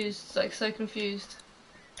confused, like so confused.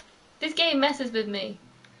 This game messes with me.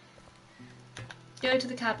 Go to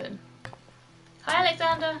the cabin. Hi,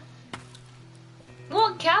 Alexander.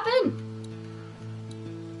 What cabin?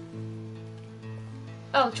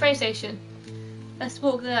 Oh, train station. Let's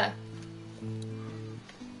walk there.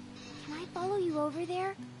 Can I follow you over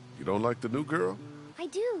there? You don't like the new girl? I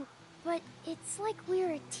do, but it's like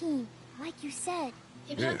we're a team, like you said.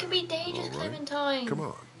 Yeah, but that could be dangerous, all right. Clementine. Come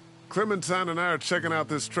on. Clementine and I are checking out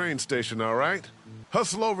this train station, all right?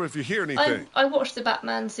 Hustle over if you hear anything. I watched the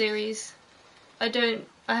Batman series. I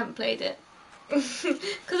haven't played it. Because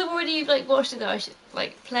I've already like watched it though.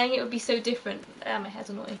 Like playing it would be so different. Ah, my head's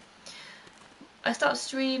annoying. I started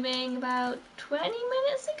streaming about 20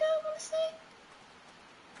 minutes ago, I want to say.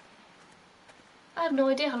 I have no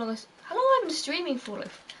idea how long I've been streaming for. Like,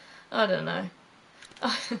 I don't know.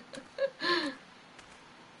 I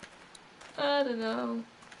don't know.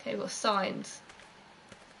 Okay, we've got signs.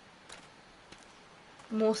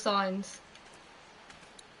 More signs.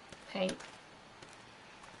 Paint.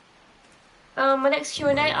 My next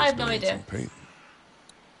Q&A, I have no idea.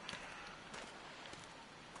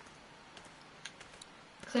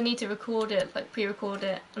 Because I need to record it, like pre-record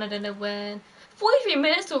it, and I don't know when. 43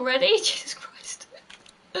 minutes already? Jesus Christ.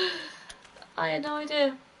 I had no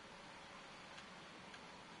idea.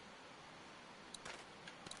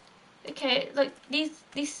 Okay, like these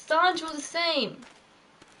signs are all the same.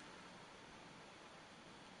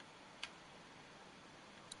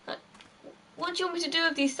 Like, what do you want me to do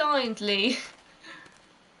with these signs, Lee?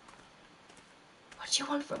 What do you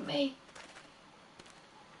want from me?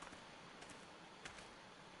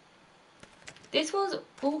 This was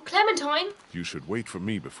all Clementine. You should wait for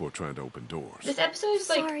me before trying to open doors. This episode's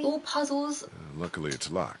like all puzzles. Luckily, it's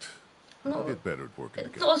locked. I'll get better at working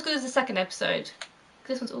It's together. not as good as the second episode.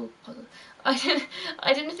 This one's all puzzles.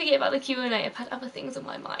 I didn't forget about the Q&A. I've had other things on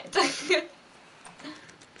my mind.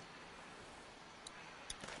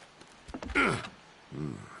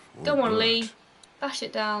 Go on, Lee. Bash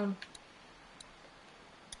it down.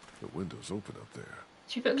 The window's open up there.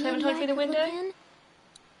 Should we put Clementine through the window?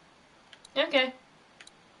 Okay.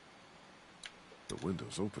 The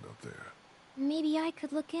window's open up there. Maybe I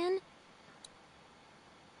could look in?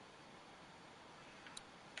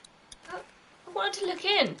 I wanted to look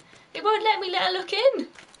in. It won't let me let her look in.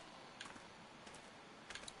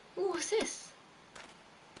 Ooh, what's this?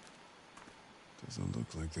 Doesn't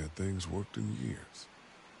look like that thing's worked in years.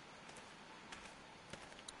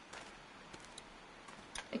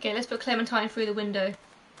 Okay, let's put Clementine through the window.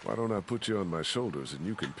 Why don't I put you on my shoulders and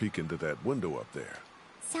you can peek into that window up there?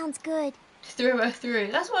 Sounds good. Threw her through.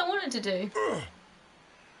 That's what I wanted to do.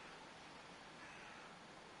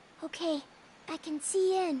 Okay, I can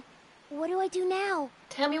see in. What do I do now?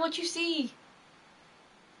 Tell me what you see.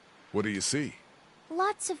 What do you see?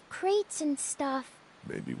 Lots of crates and stuff.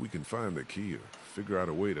 Maybe we can find the key or figure out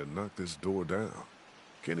a way to knock this door down.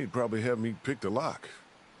 Kenny'd probably have me pick the lock,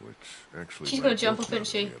 which actually... She's gonna jump up, isn't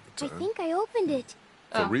she? I think I opened it.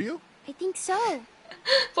 For real? I think so.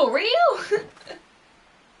 For real?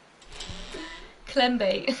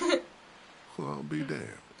 Clembait. Well, I'll be damned.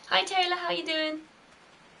 Hi Taylor, how you doing?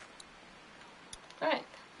 Alright,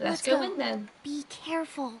 let's go in then. Be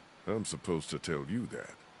careful. I'm supposed to tell you that.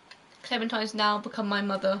 Clementine's now become my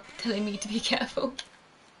mother, telling me to be careful.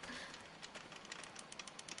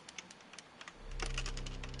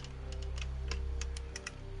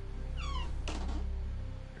 God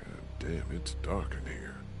damn, it's dark in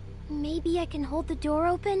here. Maybe I can hold the door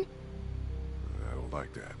open? I don't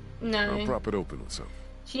like that. No. I'll prop it open with something.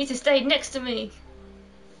 She needs to stay next to me.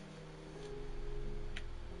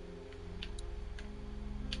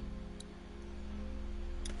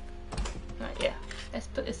 Right, yeah. Let's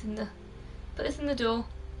put this in the door.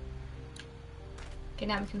 Okay,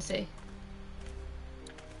 now we can see.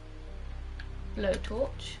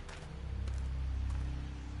 Blowtorch.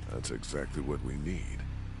 That's exactly what we need.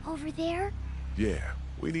 Over there? Yeah,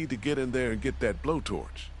 we need to get in there and get that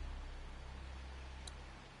blowtorch.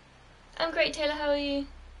 I'm great, Taylor. How are you?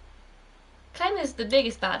 Clem is the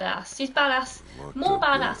biggest badass. She's badass, Locked more up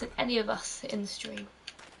badass good. than any of us in the stream.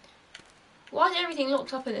 Why is everything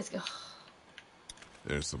locked up in this?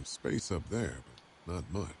 There's some space up there, but not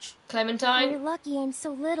much. Clementine. You're lucky I'm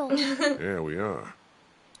so little. Yeah, we are.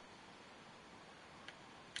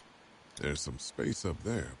 There's some space up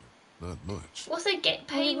there, but not much. What's a get You're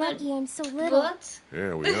payment? lucky I'm so little. What?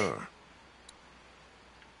 Yeah, we are.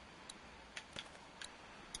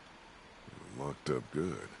 Locked up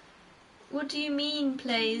good. What do you mean,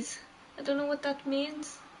 plays? I don't know what that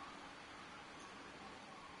means.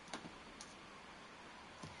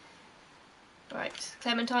 Right,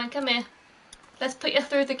 Clementine, come here. Let's put you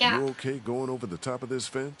through the gap. You okay going over the top of this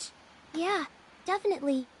fence? Yeah,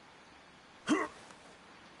 definitely.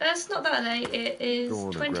 It's not that late. It is Go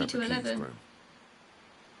on 20 and grab to the keys, 11. Clem.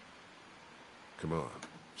 Come on,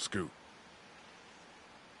 scoot.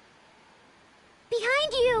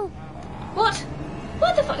 Behind you! What?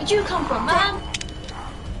 Where the fuck did you come from, man?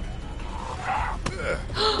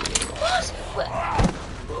 What?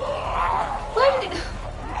 Where did it...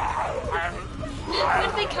 Where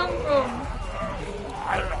did they come from?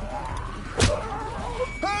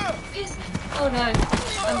 Piss. Oh no.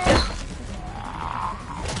 I'm done.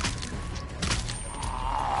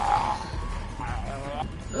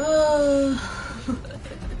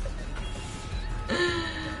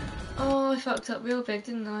 Oh, I fucked up real big,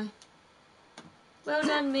 didn't I? Well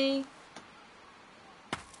done, me.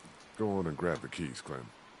 Go on and grab the keys, Clem.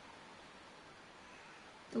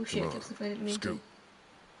 Oh shit, I was afraid of me too.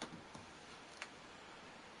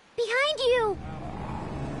 Behind you!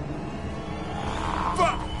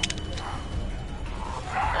 Fuck!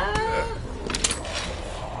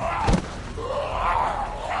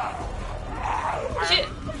 Shit!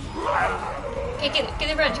 Okay, get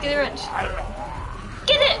the wrench, get the wrench.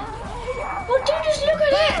 Get it! Well, don't just look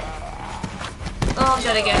at it! Oh, I'm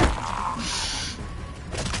dead again.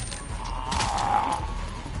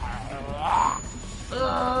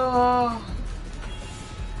 Oh.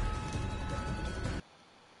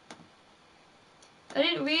 I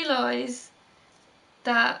didn't realise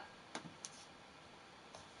that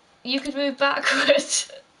you could move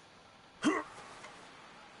backwards.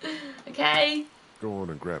 Okay. Go on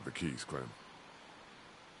and grab the keys, Clem.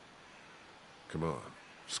 Come on,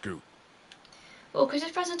 scoot. What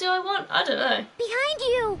Christmas present do I want? I don't know. Behind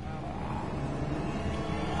you!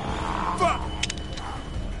 Fuck!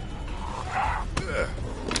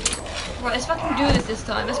 Right, let's fucking do this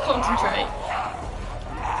time. Let's concentrate.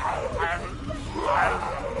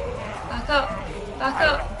 Back up. Back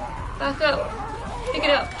up. Back up. Pick it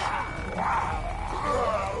up.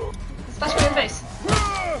 Smash me in the face.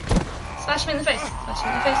 Smash me in the face. Smash me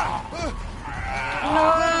in the face. No!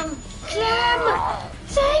 Clem!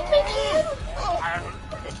 Save me, Clem!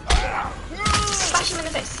 Smash him in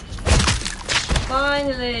the face.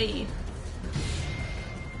 Finally.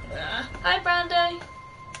 Hi, Brandy.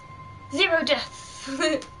 0 deaths.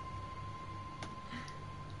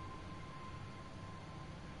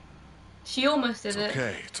 She almost did it.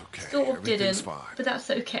 Okay, it's okay. Sort of Everything's didn't, fine. but that's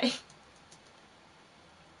okay.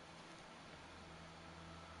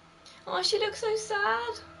 Oh, she looks so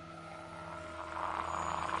sad.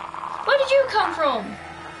 Where did you come from?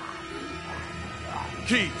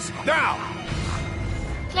 Keys, now!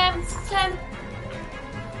 Clem, Clem.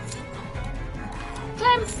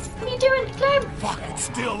 Clem, what are you doing? Clem! Fuck, it's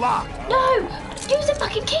still locked. No! Use the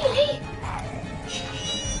fucking key, Lee!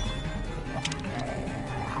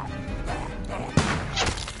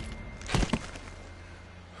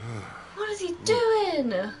 What is he doing?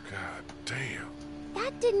 God damn.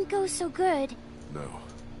 That didn't go so good. No,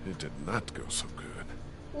 it did not go so good.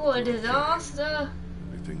 What a disaster.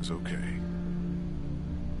 Everything's okay.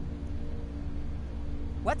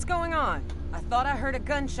 What's going on? I thought I heard a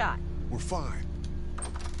gunshot. We're fine.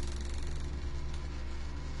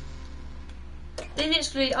 They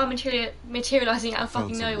literally are materializing out of Found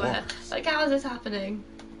fucking some nowhere. walkers. Like, how is this happening?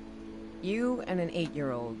 You and an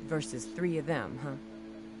 8-year-old versus 3 of them, huh?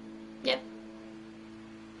 Yep.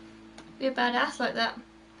 Be a badass like that.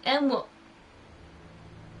 And what?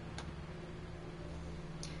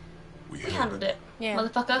 We handled it, Yeah,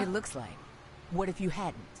 motherfucker. it looks like. What if you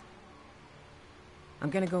hadn't? I'm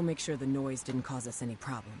gonna go make sure the noise didn't cause us any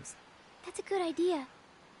problems. That's a good idea.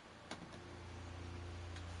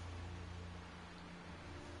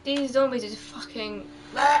 These zombies are just fucking...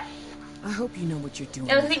 I hope you know what you're doing.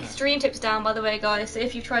 And I think stream tip's down, by the way, guys. So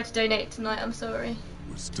if you tried to donate tonight, I'm sorry.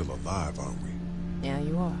 We're still alive, aren't we? Yeah,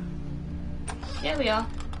 you are. Yeah, we are.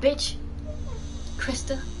 Bitch.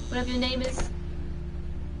 Krista, whatever your name is.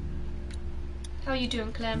 How are you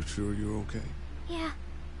doing, Clem? You sure you're okay? Yeah,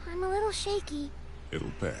 I'm a little shaky. It'll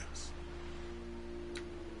pass.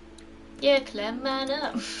 Yeah, Clem, man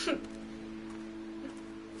up.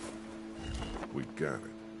 We got it.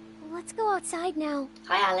 Let's go outside now.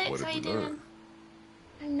 Hi, Alex. What How have you you doing? learned?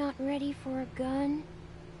 I'm not ready for a gun.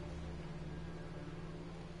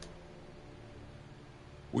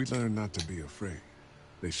 We learned not to be afraid.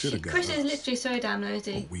 They should have got Chris us. is literally so damn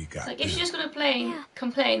nosy. But we got Like, if she's them. just gonna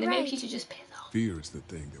complain, then maybe she should just piss off. Fear is the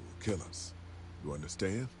thing that will kill us. You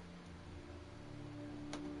understand?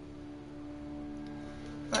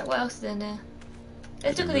 Right, what else is in there?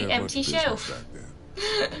 Let's look at the empty shelf.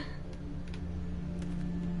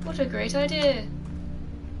 What a great idea.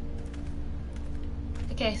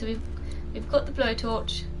 Okay, so we've got the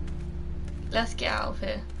blowtorch. Let's get out of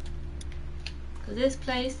here. Because this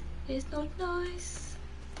place is not nice.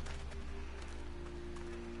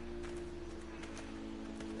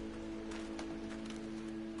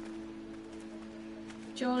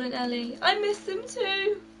 Joel and Ellie. I miss them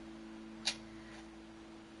too.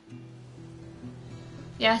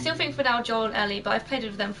 Yeah, I still think for now Joel and Ellie, but I've played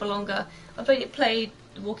with them for longer. I've played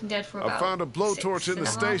The Walking Dead for about I found a blowtorch in the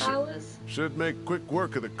station. Hours. Should make quick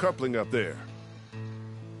work of the coupling up there.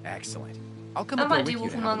 Excellent. I'll come I up there might with do you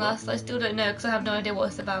Wolf to have a Among look. Us. I still don't know because I have no idea what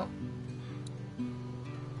it's about.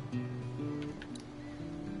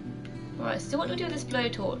 Right, so what do we do with this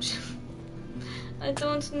blowtorch? I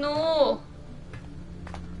don't know.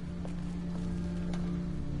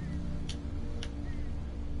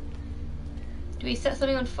 Do we set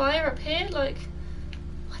something on fire up here? Like,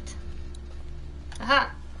 what?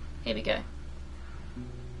 Aha! Here we go.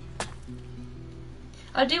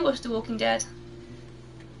 I do watch The Walking Dead.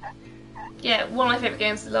 Yeah, one of my favourite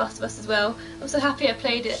games is The Last of Us as well. I'm so happy I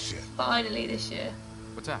played it finally this year.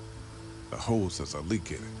 What's up? The hose has a leak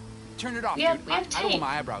in it. Turn it off, We have dude. I don't tape. want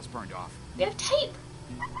my eyebrows burned off. We have tape!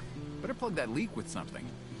 Better plug that leak with something.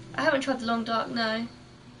 I haven't tried The Long Dark, no.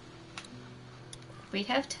 We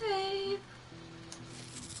have tape.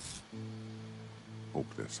 Hope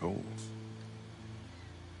this holds.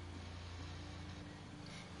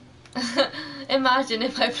 Imagine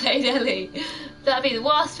if I played Ellie. That'd be the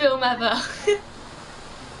worst film ever.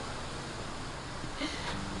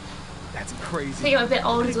 That's I crazy. think I'm a bit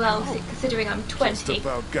old as well, considering I'm 20. Just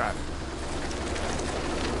about got it.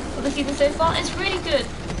 Of the season so far, it's really good.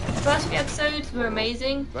 The first few episodes were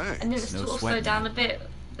amazing, Thanks. and then it's No sort of sweat. slowed down a bit.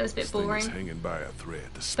 It was a bit This thing is boring. hanging by a thread.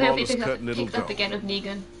 The But hopefully smallest cut and it'll picks go. up again with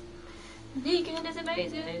Negan. Negan is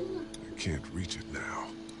amazing. I can't reach it now.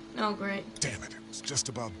 Oh great. Damn it, it was just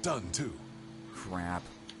about done too. Crap.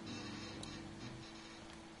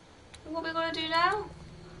 What are we gonna do now?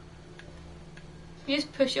 You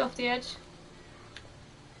just push it off the edge.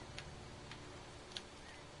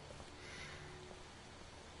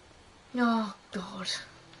 Oh god.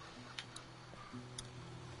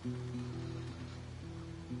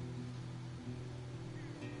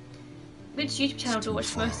 Which YouTube channel to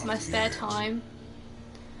watch most of my spare time?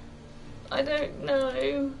 I don't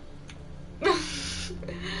know.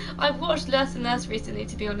 I've watched less and less recently,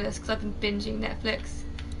 to be honest, because I've been binging Netflix.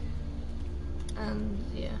 And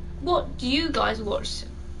yeah. What do you guys watch?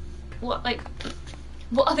 What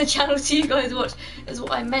other channels do you guys watch? Is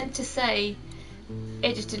what I meant to say.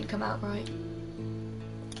 It just didn't come out right.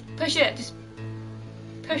 Push it. Just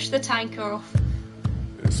push the tanker off.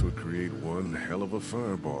 This would create one hell of a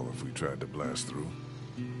fireball if we tried to blast through.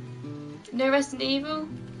 No Resident Evil?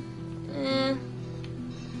 I'm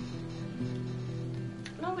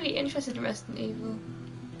not really interested in Resident Evil.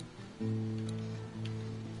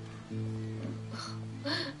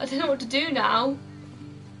 I don't know what to do now.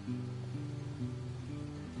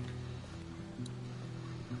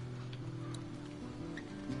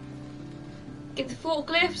 Get the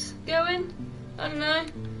forklift going? I don't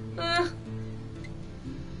know.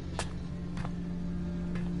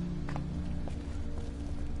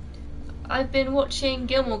 I've been watching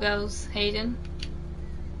Gilmore Girls, Hayden,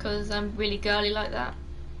 because I'm really girly like that.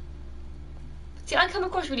 See, I come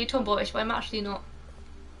across really tomboyish, but I'm actually not.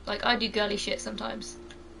 Like, I do girly shit sometimes.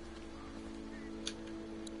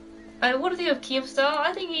 What do you think of Keemstar?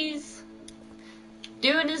 I think he's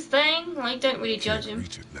doing his thing. I don't really judge him.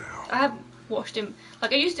 Reach it now. I haven't watched him.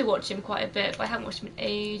 Like, I used to watch him quite a bit, but I haven't watched him in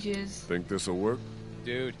ages. Think this'll work?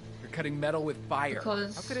 Dude, you're cutting metal with fire.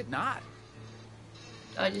 Because- How could it not?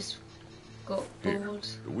 I just got Here, bored.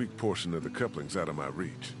 the weak portion of the coupling's out of my reach.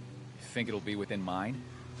 You think it'll be within mine?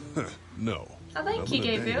 No. Oh, thank I'm you,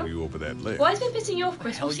 gonna Gabriel. dangle you over that ledge. Why is it pissing you off,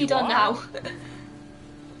 Chris? hell What's he you done are? now?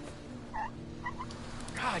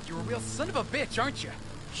 God, you're a real son of a bitch, aren't you?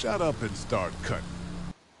 Shut up and start cutting.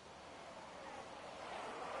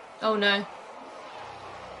 Oh no.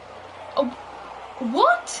 Oh,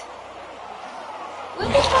 what? Where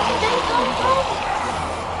did this fucking thing come from?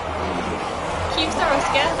 Keemstar are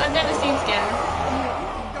scared? I've never seen scared.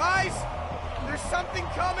 Guys, there's something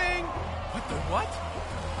coming. What the what?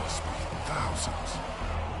 Must be thousands.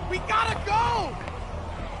 We gotta go.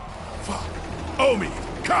 Fuck. Omi!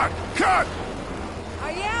 Cut! Cut!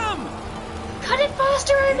 I am! Cut it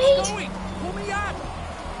faster, Omi! Going! Pull me up!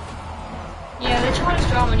 Yeah, the childish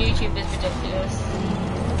drama on YouTube is ridiculous.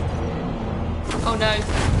 Oh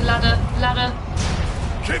no. Ladder, ladder.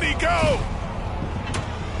 Can he go?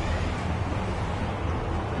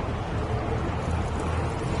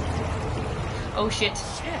 Oh shit.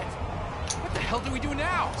 Shit! What the hell do we do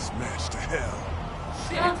now? Smash to hell.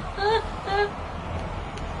 Shit!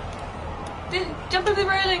 Jump over the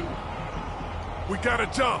railing. We gotta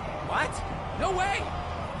jump. What? No way!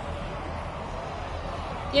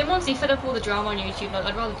 Yeah, I'm honestly fed up all the drama on YouTube. Like,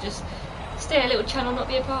 I'd rather just stay at a little channel, not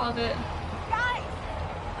be a part of it.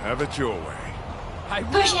 Have it your way. I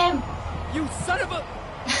Push will. him! You son of a...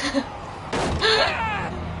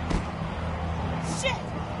 Shit!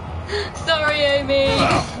 Sorry, Amy.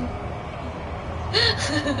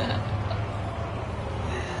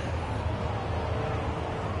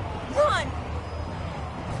 Run!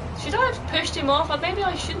 Should I have pushed him off? Maybe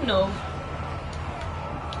I shouldn't have.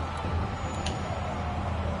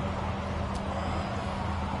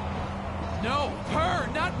 No, her,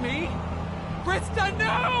 not me! Krista,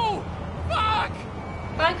 no! Fuck!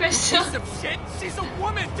 Bye, Piece Krista. of shit! She's a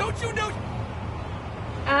woman! Don't you know?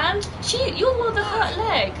 And you're the one with the hurt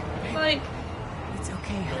leg. Like, It's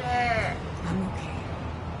okay, honey. I'm okay.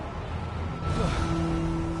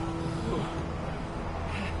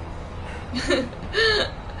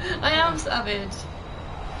 I am savage.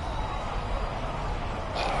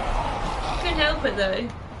 Couldn't help it though.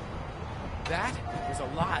 That was a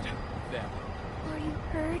lot of them. Are you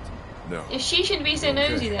hurt? No. If she shouldn't be so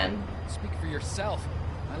nosy then. Speak for yourself.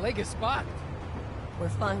 My leg is spotted. We're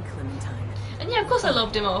fine, Clementine. And yeah, of course I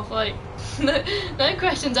lobbed him off. Like, no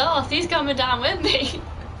questions asked. He's coming down with me.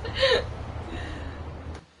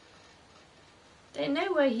 There's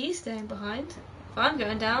no way he's staying behind. If I'm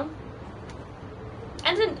going down.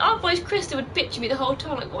 And then our voice Krista would bitch me the whole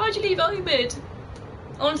time. Like, why'd you leave Omid?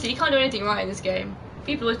 Honestly, you can't do anything right in this game.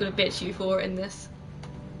 People are always going to bitch you for it in this.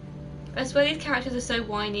 I swear these characters are so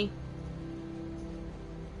whiny.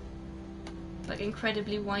 Like,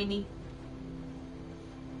 incredibly whiny.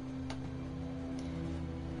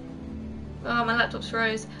 Oh, my laptop's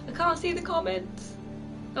froze. I can't see the comments.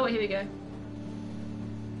 Oh, wait, here we go.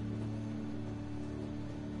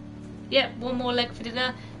 Yep, one more leg for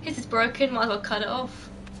dinner. His is broken, might as well cut it off.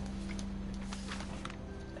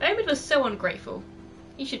 Omid was so ungrateful.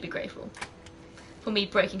 He should be grateful for me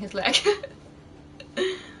breaking his leg.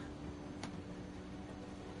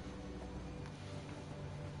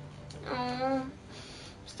 Oh,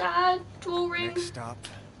 sad drawing. Next stop,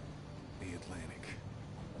 the Atlantic.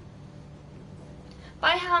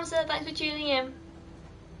 Bye, Hamza. Thanks for tuning in.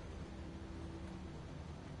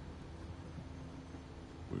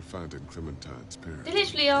 We're finding Clementine's parents. They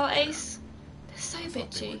literally are, Ace. They're so I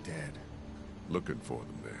thought they were bitchy. dead. Looking for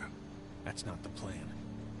them there. That's not the plan.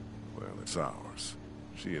 Well, it's ours.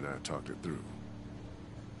 She and I talked it through.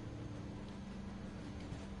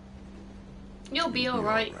 You'll be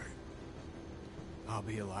alright. I'll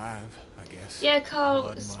be alive, I guess. Yeah, Blood Carl,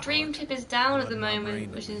 in my stream heart. tip is down at Blood the in my moment,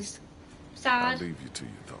 brain, which at is least. I'll sad. leave you to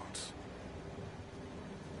your thoughts.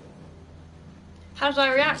 How did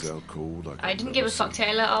I react? She's out cold like I I've didn't give a never fuck, seen.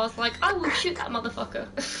 Taylor. I was like, I will shoot that motherfucker.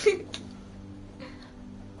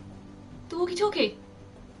 The walkie-talkie.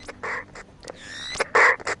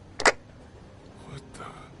 What the?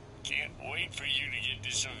 Can't wait for you to get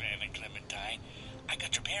to Savannah, Clementine. I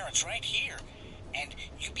got your parents right here. And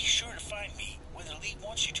you be sure to find me, whether Lee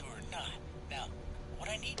wants you to or not. Now, what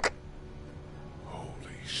I need...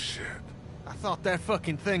 Holy shit. I thought that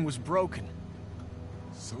fucking thing was broken.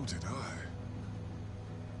 So did I.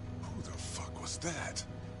 Who the fuck was that?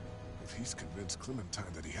 If he's convinced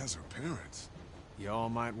Clementine that he has her parents. Y'all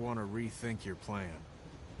might want to rethink your plan.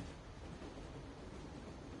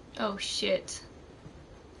 Oh shit.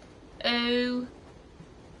 Oh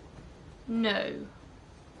no.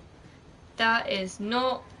 That is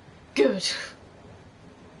not good.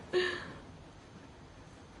 No,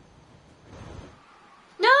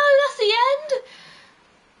 that's the end.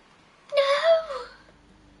 No.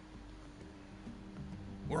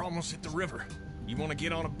 We're almost at the river. You want to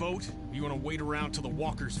get on a boat? Or you want to wait around till the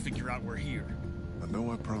walkers figure out we're here? I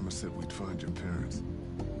know I promised that we'd find your parents,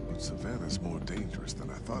 but Savannah's more dangerous than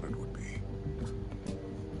I thought it would be.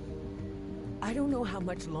 I don't know how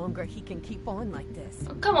much longer he can keep on like this.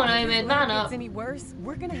 Oh, come on, If his Omid, leg man gets up. any worse,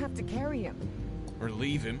 we're gonna have to carry him. Or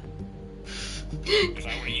leave him? If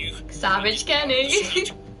I were you... Savage Kenny.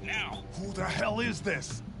 Now. Who the hell is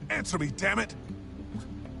this? Answer me, damn it!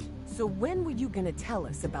 So when were you gonna tell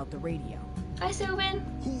us about the radio? Hi, Sylvan.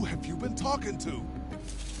 Who have you been talking to?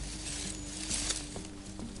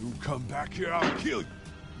 You come back here, I'll kill you.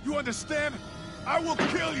 You understand? I will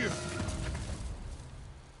kill you!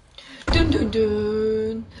 Dun dun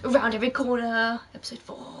dun. Around every corner. Episode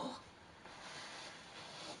 4.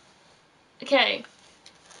 Okay.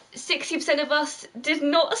 60% of us did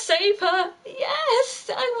not save her. Yes,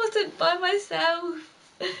 I wasn't by myself.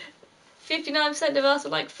 59% of us were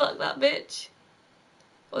like, fuck that bitch.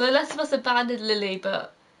 Although less of us abandoned Lily,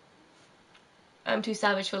 but I'm too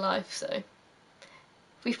savage for life, so.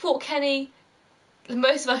 We fought Kenny.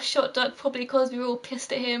 Most of us shot Doug probably because we were all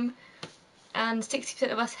pissed at him. And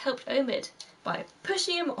 60% of us helped Omid by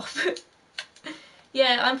pushing him off.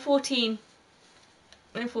 Yeah, I'm 14.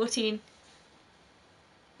 I'm 14.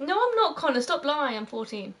 No, I'm not, Connor. Stop lying. I'm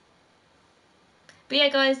 14. But yeah,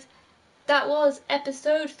 guys, that was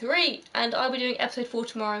episode 3. And I'll be doing episode 4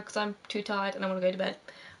 tomorrow because I'm too tired and I want to go to bed.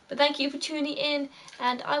 But thank you for tuning in.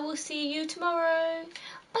 And I will see you tomorrow.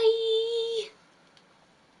 Bye.